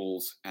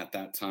labels at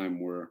that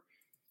time were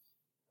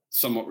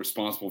somewhat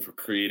responsible for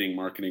creating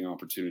marketing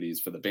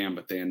opportunities for the band,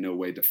 but they in no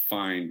way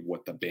defined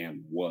what the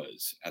band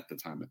was at the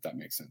time, if that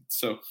makes sense.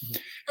 So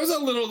it was a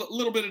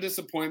little bit of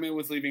disappointment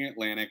with leaving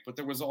Atlantic, but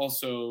there was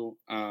also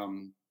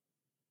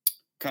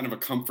kind of a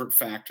comfort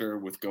factor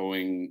with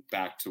going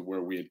back to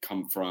where we had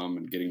come from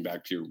and getting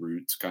back to your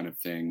roots kind of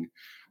thing.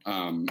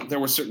 There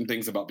were certain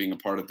things about being a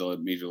part of the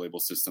major label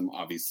system.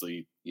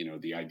 Obviously, you know,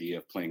 the idea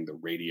of playing the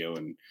radio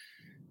and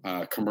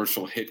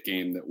commercial hit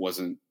game that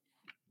wasn't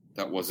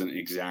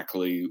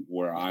exactly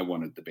where I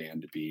wanted the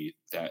band to be.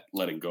 That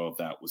letting go of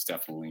that was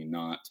definitely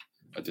not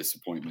a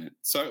disappointment.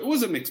 So it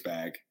was a mixed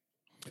bag,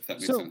 if that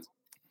makes sense.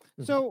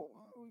 So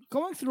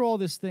going through all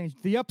these things,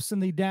 the ups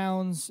and the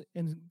downs,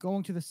 and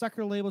going to the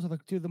secular label to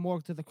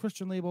the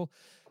Christian label,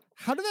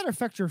 how did that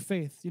affect your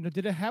faith? You know,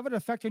 did it have an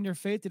effect on your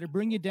faith? Did it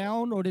bring you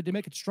down, or did it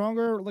make it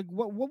stronger? Like,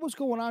 what was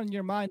going on in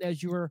your mind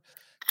as you were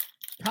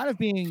kind of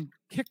being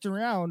kicked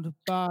around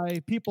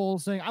by people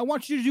saying, I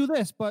want you to do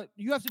this, but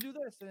you have to do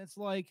this? And it's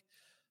like,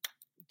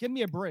 give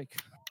me a break.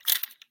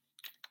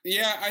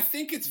 Yeah, I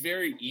think it's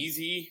very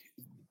easy,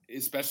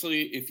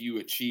 especially if you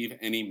achieve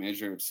any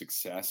measure of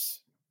success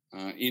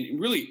in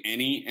really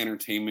any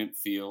entertainment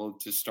field,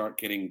 to start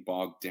getting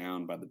bogged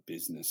down by the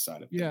business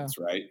side of things,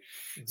 right?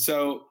 Mm-hmm.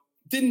 So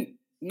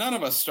none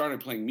of us started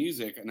playing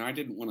music, and I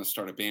didn't want to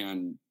start a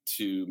band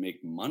to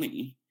make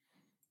money.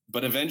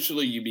 But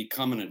eventually you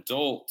become an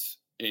adult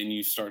and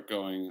you start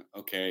going,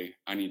 okay,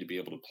 I need to be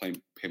able to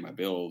pay my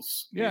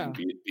bills and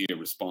be a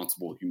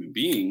responsible human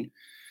being.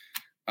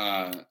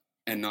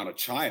 And not a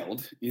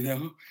child, you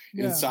know,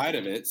 inside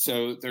of it.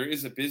 So there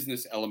is a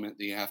business element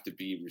that you have to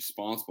be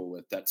responsible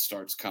with that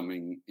starts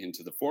coming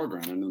into the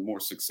foreground. And the more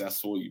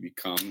successful you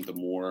become, the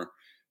more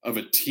of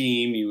a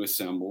team you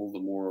assemble, the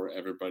more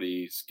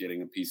everybody's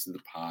getting a piece of the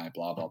pie,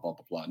 blah, blah, blah,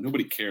 blah, blah.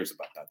 Nobody cares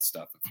about that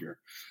stuff if you're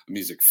a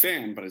music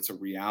fan, but it's a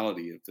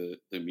reality of the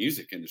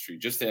music industry,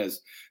 just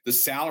as the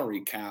salary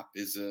cap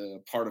is a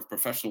part of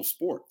professional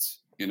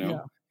sports, you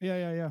know?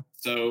 Yeah.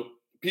 So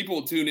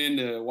people tune in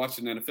to watch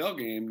an NFL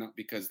game, not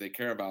because they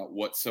care about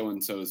what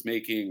so-and-so is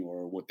making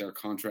or what their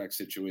contract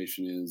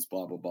situation is,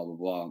 blah, blah, blah, blah,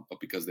 blah, but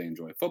because they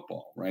enjoy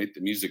football, right? The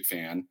music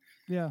fan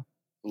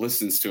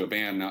listens to a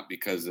band not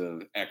because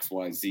of X,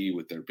 Y, Z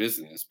with their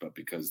business, but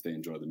because they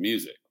enjoy the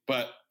music.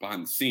 But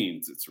behind the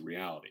scenes, it's a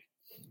reality.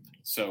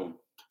 So,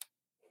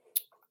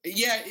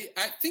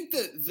 I think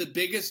the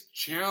biggest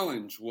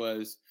challenge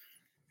was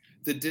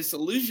the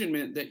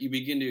disillusionment that you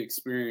begin to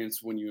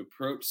experience when you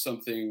approach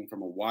something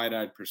from a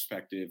wide-eyed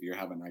perspective. You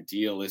have an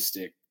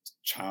idealistic,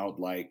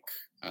 childlike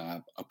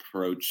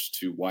approach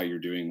to why you're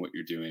doing what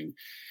you're doing.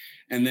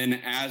 And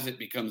then as it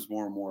becomes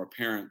more and more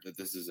apparent that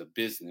this is a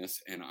business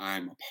and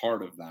I'm a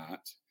part of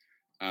that,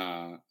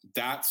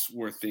 that's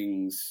where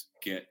things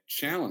get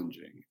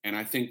challenging. And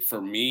I think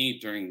for me,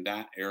 during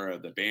that era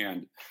of the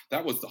band,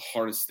 that was the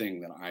hardest thing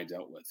that I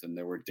dealt with. And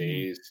there were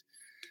days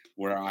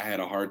where I had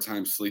a hard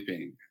time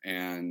sleeping.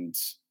 And,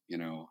 you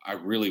know, I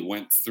really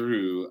went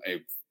through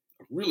a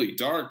really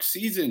dark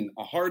season,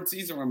 a hard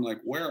season where I'm like,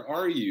 where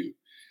are you?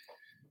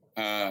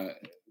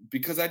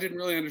 Because I didn't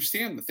really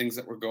understand the things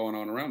that were going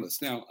on around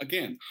us. Now,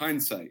 again,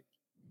 hindsight,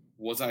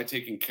 was I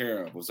taken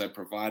care of? Was I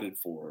provided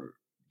for?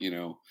 You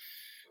know,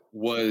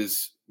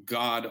 was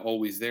God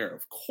always there?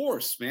 Of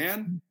course,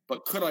 man.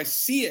 But could I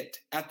see it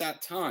at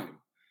that time?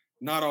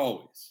 Not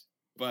always.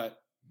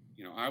 But,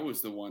 you know, I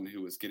was the one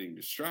who was getting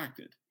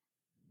distracted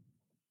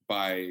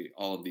by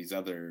all of these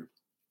other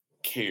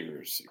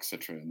cares,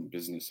 etc., in the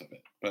business of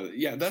it. But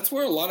yeah, that's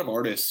where a lot of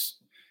artists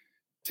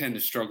tend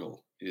to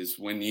struggle, is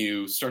when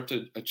you start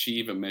to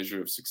achieve a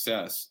measure of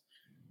success,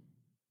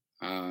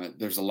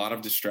 there's a lot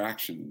of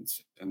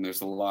distractions and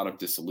there's a lot of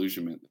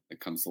disillusionment that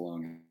comes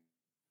along,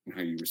 and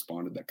how you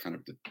respond to that kind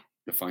of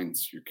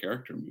defines your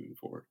character moving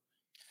forward.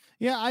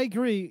 Yeah, I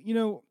agree.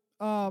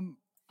 I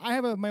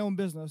have my own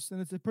business,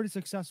 and it's a pretty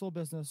successful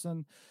business.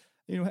 And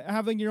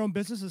having your own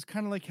business is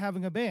kind of like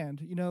having a band.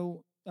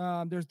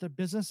 There's the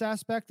business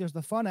aspect, there's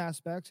the fun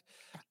aspect,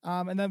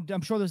 and then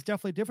I'm sure there's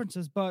definitely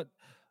differences. But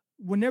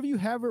whenever you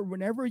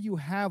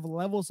have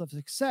levels of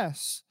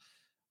success,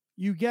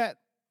 you get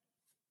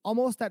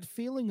almost that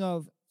feeling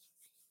of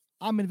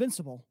I'm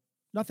invincible.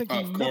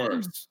 Of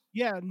course.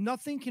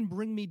 Nothing can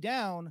bring me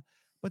down.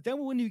 But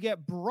then when you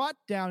get brought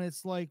down,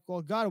 it's like,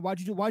 well, God, why'd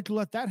you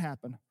let that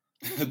happen?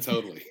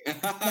 Totally.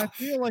 I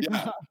feel like,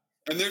 yeah.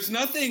 And there's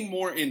nothing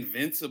more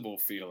invincible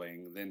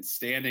feeling than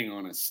standing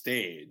on a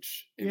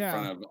stage in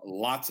front of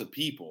lots of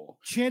people,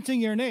 chanting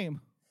your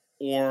name,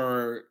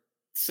 or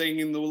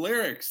singing the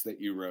lyrics that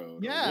you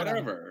wrote, or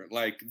whatever.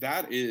 Like,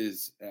 that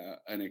is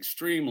an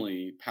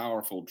extremely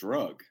powerful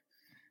drug,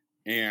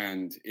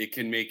 and it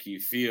can make you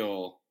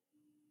feel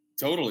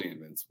totally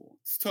invincible.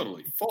 It's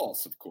totally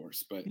false, of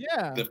course, but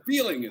the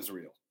feeling is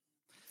real.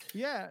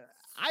 Yeah.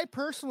 I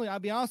personally, I'll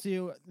be honest with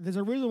you, there's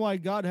a reason why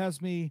God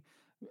has me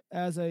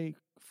as a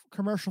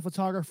commercial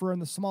photographer in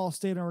the small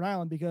state of Rhode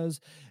Island, because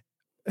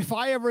if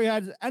I ever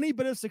had any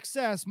bit of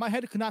success, my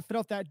head could not fit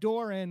out that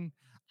door, and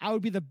I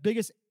would be the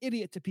biggest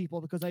idiot to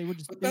people, because I would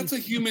just. But that's a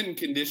human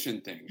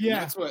condition thing.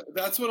 Yeah. And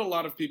that's what a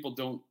lot of people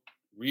don't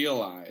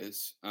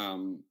realize.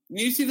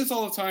 You see this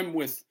all the time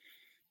with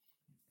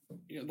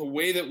the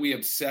way that we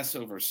obsess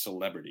over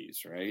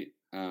celebrities, right?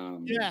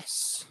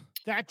 Yes,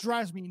 that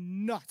drives me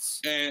nuts.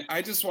 And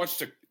I just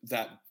watched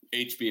that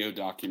HBO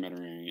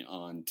documentary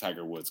on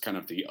Tiger Woods, kind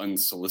of the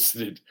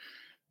unsolicited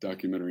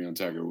documentary on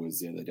Tiger Woods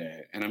the other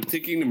day. And I'm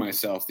thinking to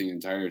myself the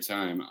entire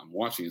time I'm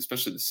watching,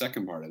 especially the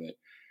second part of it,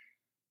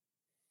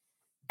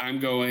 I'm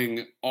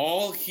going,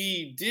 all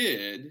he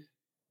did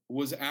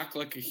was act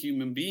like a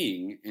human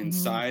being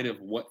inside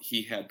of what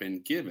he had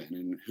been given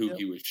and who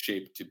he was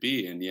shaped to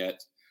be. And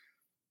yet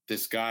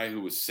this guy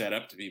who was set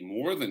up to be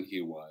more than he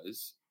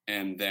was,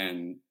 and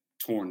then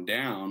torn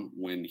down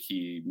when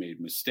he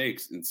made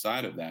mistakes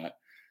inside of that,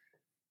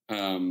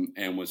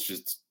 and was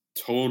just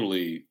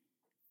totally,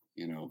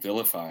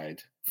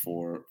 vilified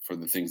for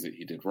the things that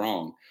he did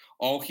wrong.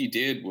 All he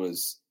did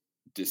was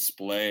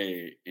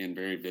display in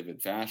very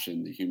vivid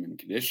fashion the human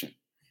condition.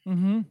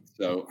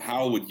 So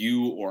how would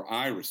you or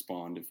I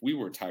respond if we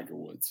were Tiger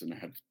Woods and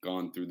had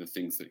gone through the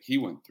things that he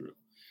went through,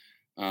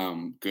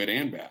 good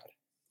and bad,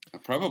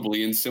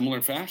 probably in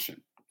similar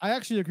fashion? I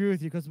actually agree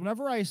with you, because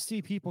whenever I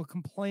see people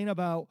complain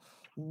about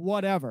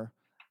whatever,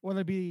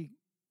 whether it be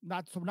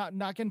not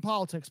in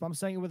politics, but I'm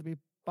saying whether it be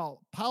about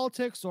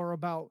politics or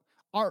about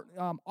art,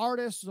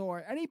 artists,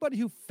 or anybody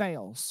who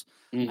fails,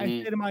 I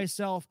say to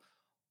myself,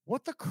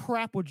 what the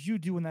crap would you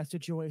do in that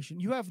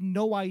situation? You have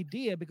no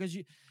idea, because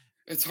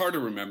it's hard to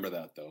remember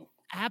that, though.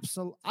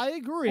 Absolutely. I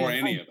agree. For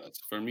any of us.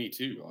 For me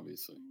too,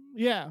 obviously.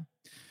 Yeah.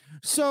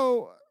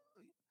 So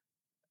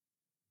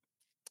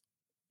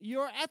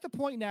you're at the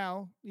point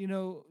now,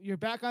 you're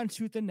back on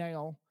Tooth and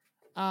Nail.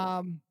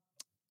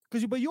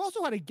 But you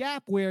also had a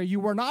gap where you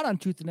were not on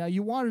Tooth and Nail.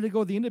 You wanted to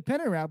go the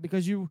independent route,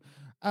 because you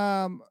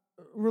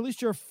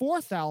released your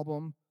fourth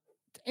album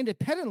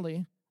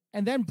independently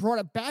and then brought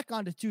it back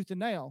onto Tooth and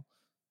Nail.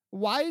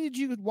 Why did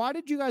you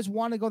guys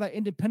want to go that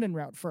independent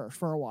route first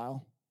for a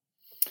while?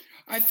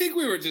 I think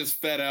we were just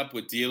fed up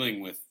with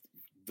dealing with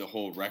the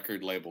whole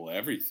record label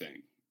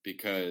everything,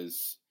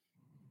 because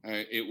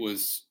it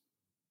was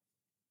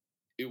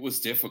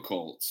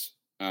difficult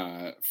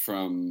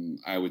from,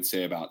 I would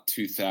say, about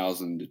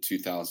 2000 to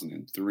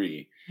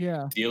 2003.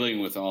 Yeah, dealing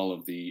with all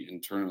of the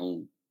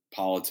internal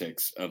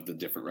politics of the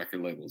different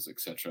record labels,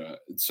 etc.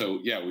 So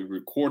we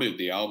recorded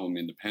the album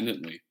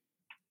independently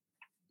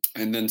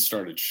and then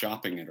started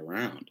shopping it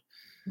around.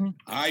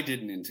 I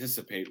didn't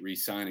anticipate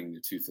re-signing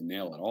to Tooth and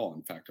Nail at all.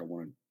 In fact, I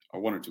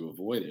wanted to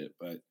avoid it,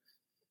 but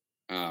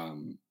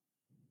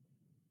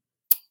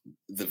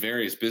the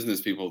various business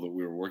people that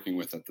we were working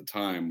with at the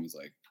time was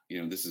like,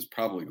 this is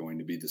probably going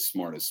to be the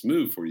smartest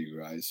move for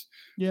you guys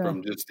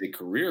from just a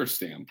career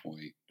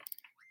standpoint.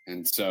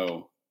 And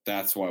so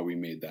that's why we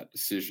made that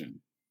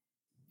decision.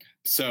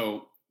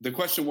 So the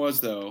question was,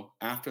 though,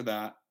 after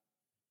that,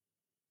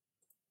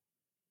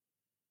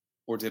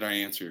 or did I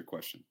answer your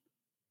question?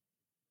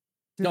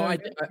 No, I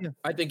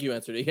think you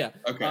answered it. Yeah.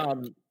 Okay.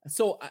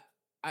 So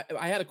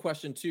I had a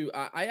question too.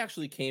 I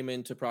actually came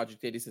into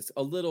Project 86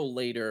 a little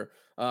later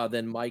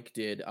than Mike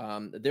did.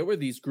 There were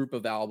these group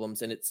of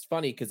albums, and it's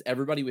funny because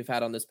everybody we've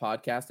had on this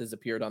podcast has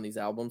appeared on these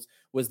albums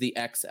was the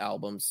X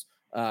albums,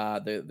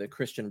 the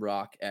Christian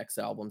rock X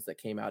albums that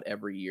came out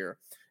every year.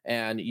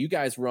 And you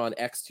guys were on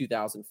X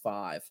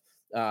 2005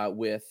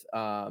 with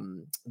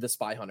the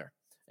Spy Hunter.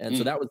 And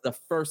so that was the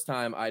first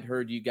time I'd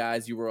heard you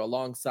guys. You were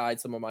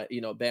alongside some of my,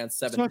 bands,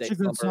 Seventh Day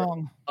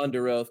Slumber,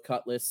 Under Oath,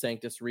 Cutlass,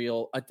 Sanctus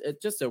Real.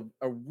 Just a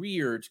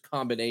weird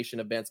combination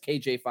of bands.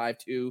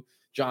 KJ52,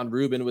 John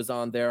Rubin was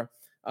on there.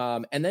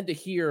 And then to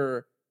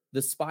hear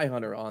the Spy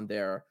Hunter on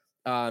there,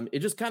 it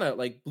just kind of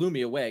like blew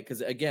me away.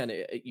 Because again,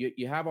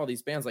 you have all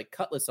these bands like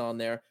Cutlass on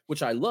there,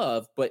 which I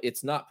love, but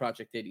it's not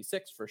Project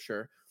 86 for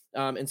sure.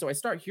 And so I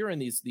start hearing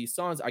these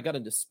songs. I got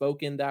into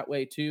spoken that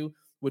way too,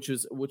 which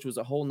was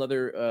a whole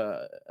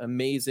nother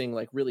amazing,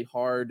 like really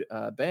hard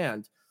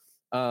band.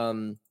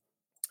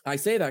 I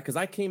say that because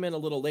I came in a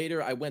little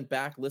later. I went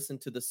back,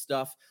 listened to the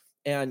stuff,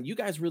 and you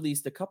guys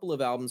released a couple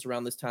of albums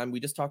around this time. We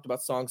just talked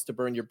about Songs to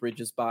Burn Your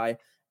Bridges By,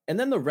 and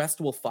then The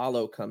Rest Will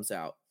Follow comes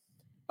out.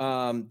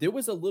 There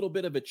was a little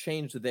bit of a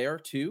change there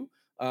too.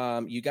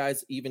 You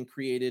guys even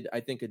created, I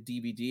think, a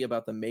DVD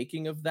about the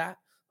making of that.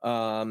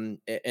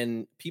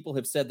 And people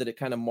have said that it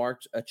kind of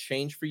marked a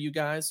change for you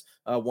guys.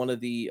 One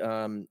of the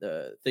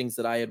things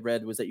that I had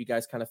read was that you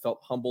guys kind of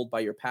felt humbled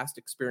by your past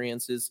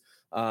experiences,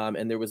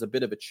 and there was a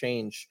bit of a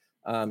change.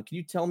 Can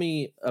you tell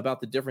me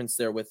about the difference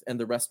there with And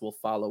the Rest Will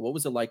Follow? What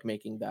was it like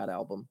making that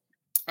album?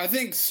 I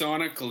think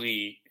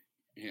sonically,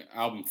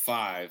 album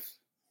 5,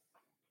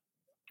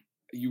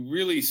 you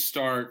really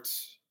start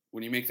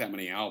when you make that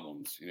many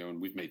albums,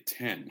 and we've made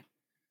 10.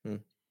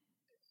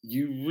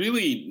 You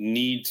really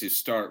need to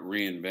start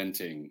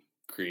reinventing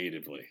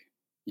creatively.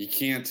 You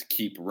can't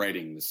keep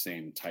writing the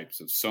same types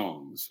of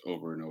songs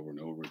over and over and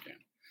over again.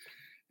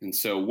 And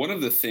so one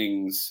of the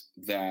things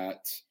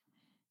that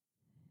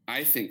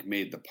I think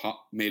made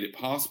it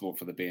possible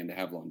for the band to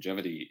have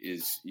longevity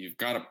is you've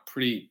got a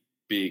pretty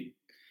big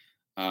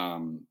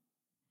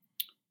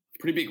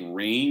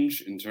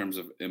range in terms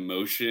of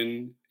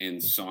emotion and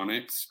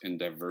sonics and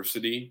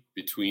diversity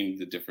between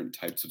the different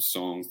types of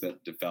songs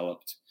that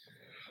developed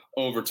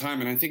over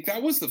time. And I think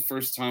that was the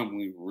first time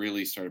we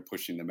really started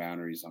pushing the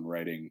boundaries on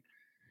writing.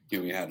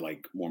 We had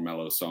like more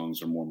mellow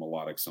songs or more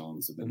melodic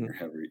songs, and then your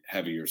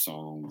heavier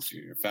songs,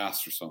 your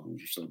faster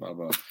songs, or so blah,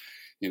 blah.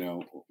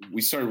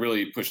 We started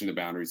really pushing the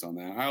boundaries on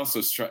that. I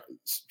also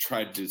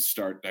tried to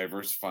start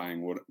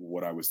diversifying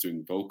what I was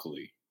doing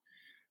vocally,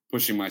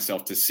 pushing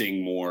myself to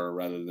sing more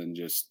rather than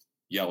just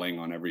yelling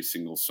on every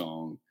single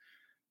song.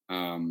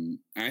 And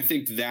I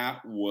think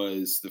that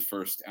was the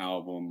first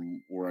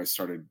album where I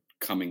started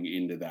coming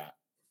into that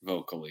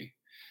vocally.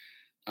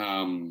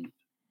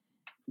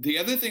 The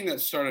other thing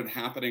that started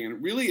happening,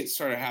 and really it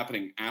started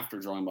happening after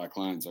Drawing Black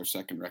Lines, our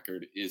second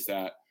record, is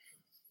that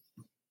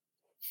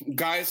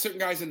certain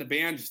guys in the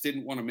band just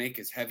didn't want to make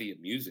as heavy of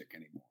music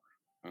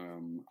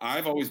anymore.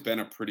 I've always been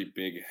a pretty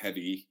big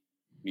heavy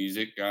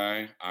music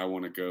guy. I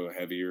want to go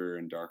heavier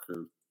and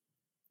darker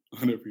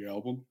on every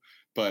album,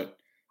 but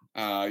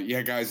you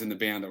had guys in the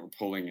band that were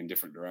pulling in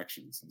different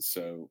directions, and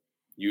so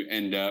you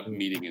end up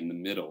meeting in the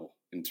middle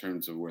in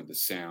terms of where the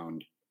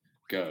sound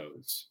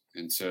goes.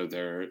 And so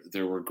there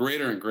were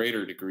greater and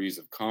greater degrees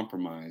of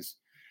compromise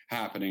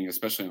happening,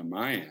 especially on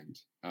my end.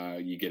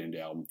 You get into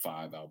album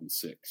 5, album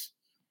 6,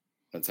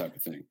 that type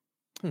of thing.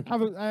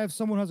 I have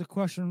someone who has a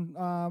question.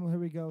 Here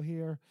we go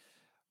here.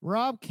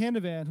 Rob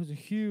Canavan,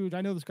 who's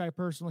I know this guy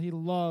personally. He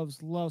loves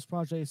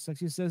Project A6.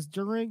 He says,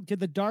 did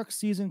the dark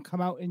season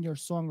come out in your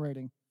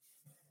songwriting?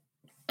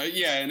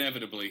 Yeah,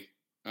 inevitably.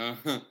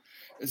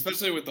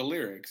 Especially with the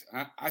lyrics.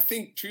 I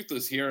think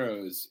Truthless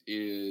Heroes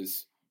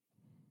is,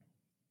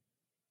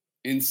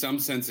 in some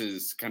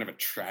senses, kind of a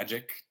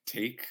tragic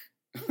take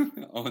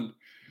on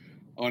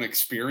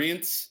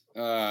experience.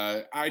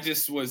 I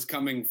just was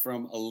coming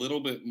from a little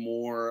bit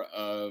more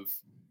of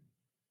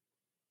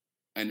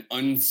an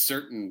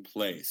uncertain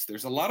place.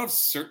 There's a lot of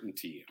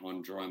certainty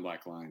on Drawing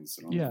Black Lines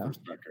and on the first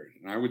record.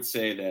 And I would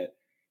say that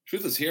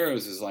Truthless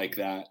Heroes is like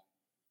that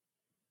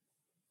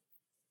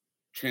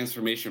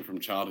transformation from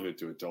childhood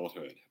to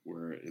adulthood,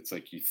 where it's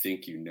like you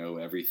think you know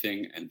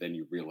everything and then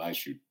you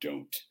realize you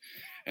don't.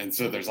 And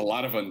so there's a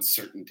lot of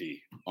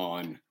uncertainty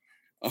on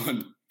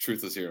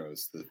Truthless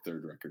Heroes, the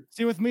third record.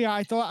 See, with me,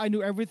 I thought I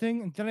knew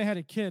everything, and then I had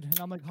a kid, and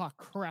I'm like, oh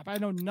crap, I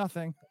know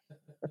nothing.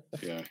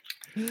 Yeah.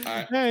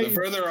 The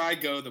further I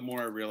go, the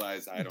more I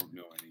realize I don't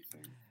know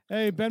anything.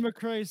 Hey, Ben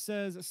McCrae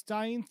says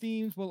Stein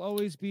themes will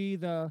always be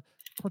the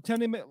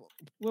pretending,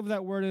 whatever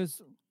that word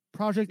is,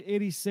 Project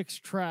 86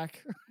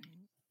 track.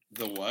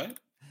 The what?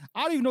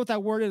 I don't even know what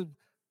that word is.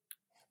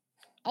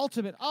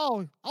 Ultimate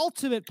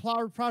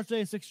Project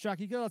 86 track.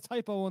 You got a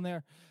typo in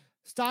there.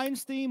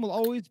 Stein's theme will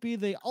always be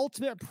the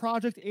ultimate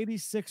Project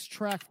 86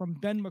 track from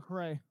Ben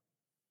McCrae.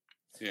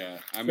 Yeah,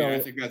 I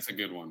think that's a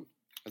good one.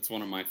 That's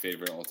one of my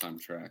favorite all-time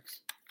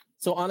tracks.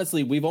 So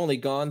honestly, we've only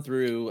gone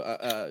through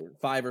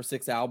 5 or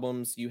 6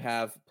 albums. You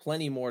have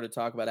plenty more to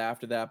talk about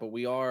after that, but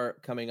we are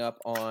coming up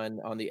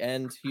on the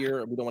end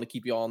here. We don't want to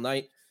keep you all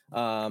night.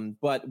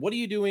 But what are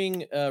you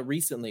doing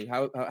recently?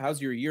 How's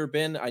your year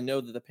been? I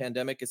know that the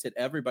pandemic has hit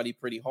everybody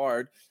pretty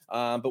hard,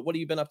 but what have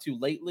you been up to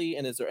lately?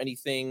 And is there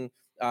anything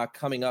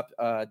coming up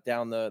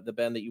down the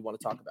bend that you want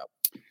to talk about?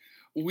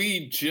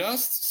 We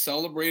just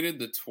celebrated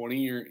the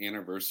 20-year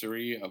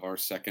anniversary of our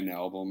second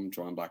album,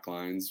 Drawing Black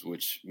Lines,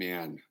 which,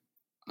 man,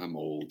 I'm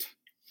old.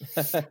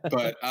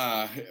 But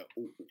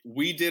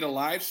we did a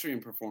live stream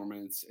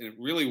performance, and it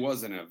really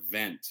was an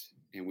event.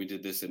 And we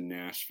did this in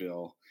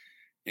Nashville.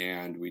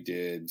 And we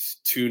did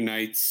 2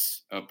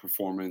 nights of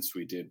performance.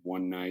 We did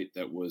one night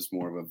that was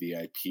more of a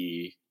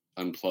VIP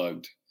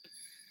unplugged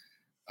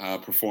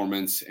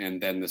performance. And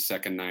then the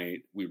second night,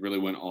 we really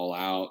went all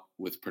out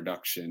with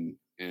production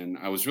And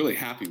I was really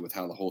happy with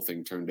how the whole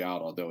thing turned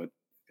out, although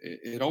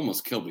it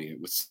almost killed me.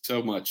 It was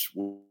so much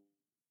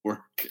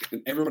work,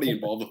 and everybody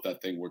involved with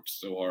that thing worked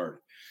so hard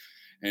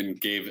and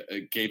gave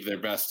their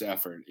best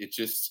effort.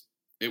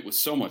 It was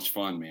so much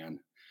fun, man.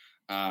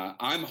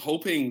 I'm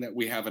hoping that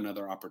we have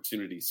another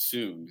opportunity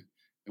soon,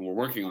 and we're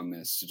working on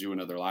this to do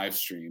another live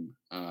stream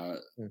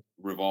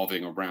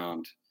revolving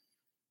around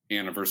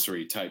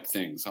anniversary type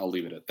things. I'll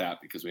leave it at that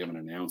because we haven't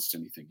announced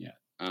anything yet.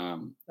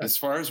 As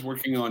far as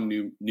working on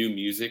new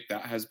music,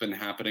 that has been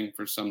happening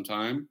for some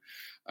time.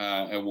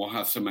 And we'll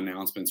have some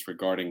announcements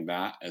regarding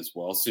that as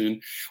well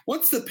soon.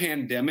 Once the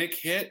pandemic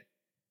hit,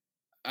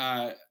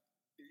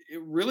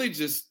 it really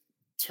just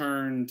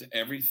turned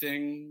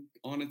everything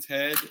on its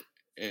head.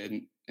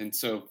 And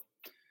so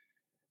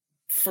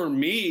for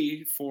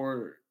me,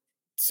 for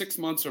 6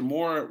 months or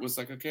more, it was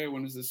like, okay,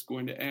 when is this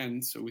going to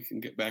end so we can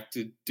get back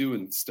to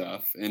doing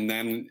stuff? And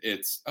then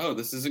it's,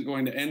 this isn't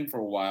going to end for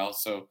a while,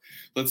 so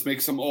let's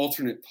make some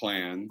alternate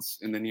plans.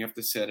 And then you have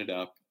to set it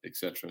up,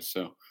 etc.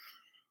 So,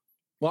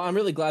 well, I'm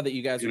really glad that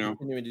you guys are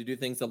continuing to do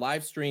things. The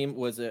live stream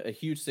was a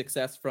huge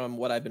success from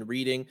what I've been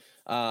reading.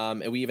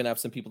 And we even have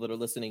some people that are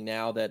listening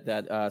now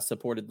that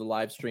supported the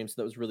live stream. So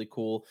that was really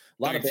cool.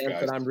 A lot of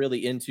bands that I'm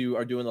really into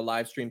are doing the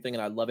live stream thing,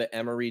 and I love it.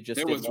 Emery just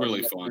did was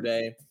really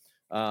yesterday.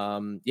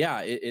 Fun.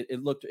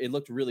 It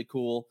looked really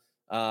cool.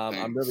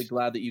 I'm really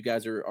glad that you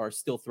guys are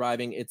still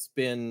thriving. It's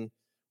been,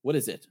 what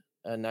is it?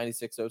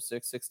 96,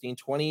 06, 16,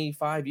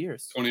 25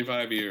 years.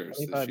 25 years.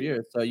 25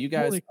 years. So you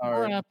guys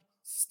are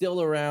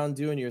still around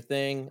doing your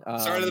thing.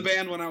 Started the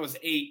band when I was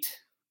 8.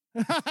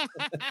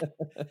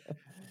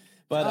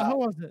 But how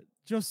was it?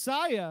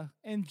 Josiah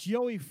and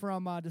Joey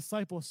from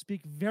Disciples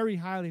speak very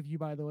highly of you,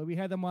 by the way. We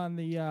had them on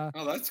the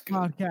that's good.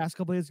 podcast a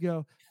couple days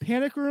ago.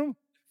 Panic Room,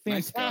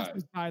 fantastic,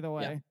 nice by the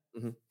way. Yeah.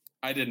 Mm-hmm.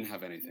 I didn't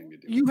have anything to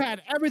do. You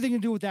had everything to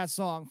do with that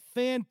song.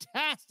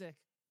 Fantastic.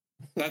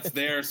 That's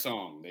their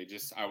song.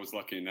 I was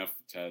lucky enough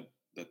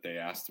that they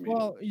asked me.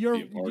 Well,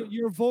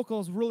 your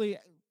vocals really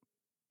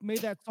made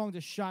that song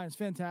just shine. It's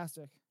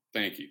fantastic.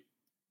 Thank you.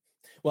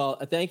 Well,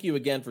 thank you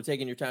again for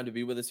taking your time to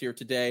be with us here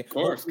today. Of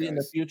course, hopefully in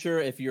the future,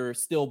 if you're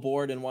still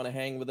bored and want to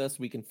hang with us,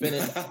 we can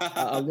finish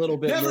a little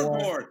bit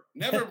more.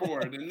 Never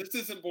bored. And this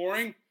isn't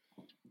boring.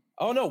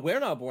 Oh no, we're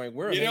not boring.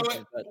 We're know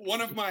what?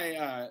 One of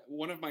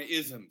my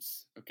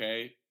isms.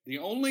 Okay, the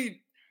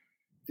only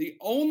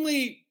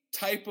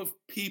type of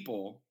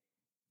people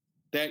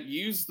that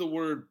use the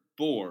word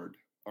bored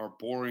are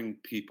boring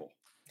people.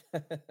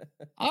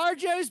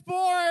 RJ's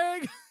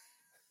boring.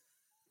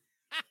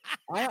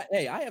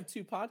 I have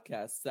 2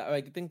 podcasts.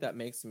 I think that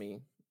makes me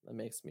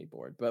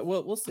bored, but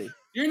we'll see.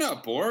 You're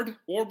not bored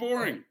or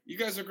boring. You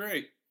guys are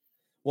great.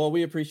 Well,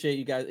 we appreciate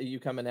you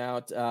coming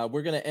out.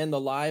 We're going to end the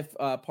live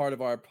part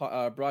of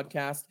our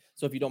broadcast.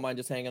 So if you don't mind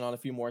just hanging on a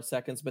few more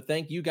seconds, but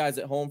thank you guys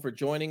at home for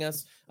joining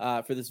us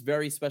for this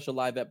very special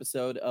live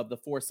episode of the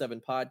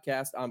 4-7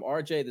 podcast. I'm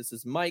RJ. This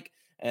is Mike,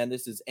 and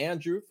this is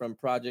Andrew from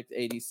Project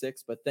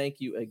 86. But thank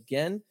you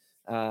again,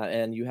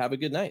 and you have a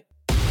good night.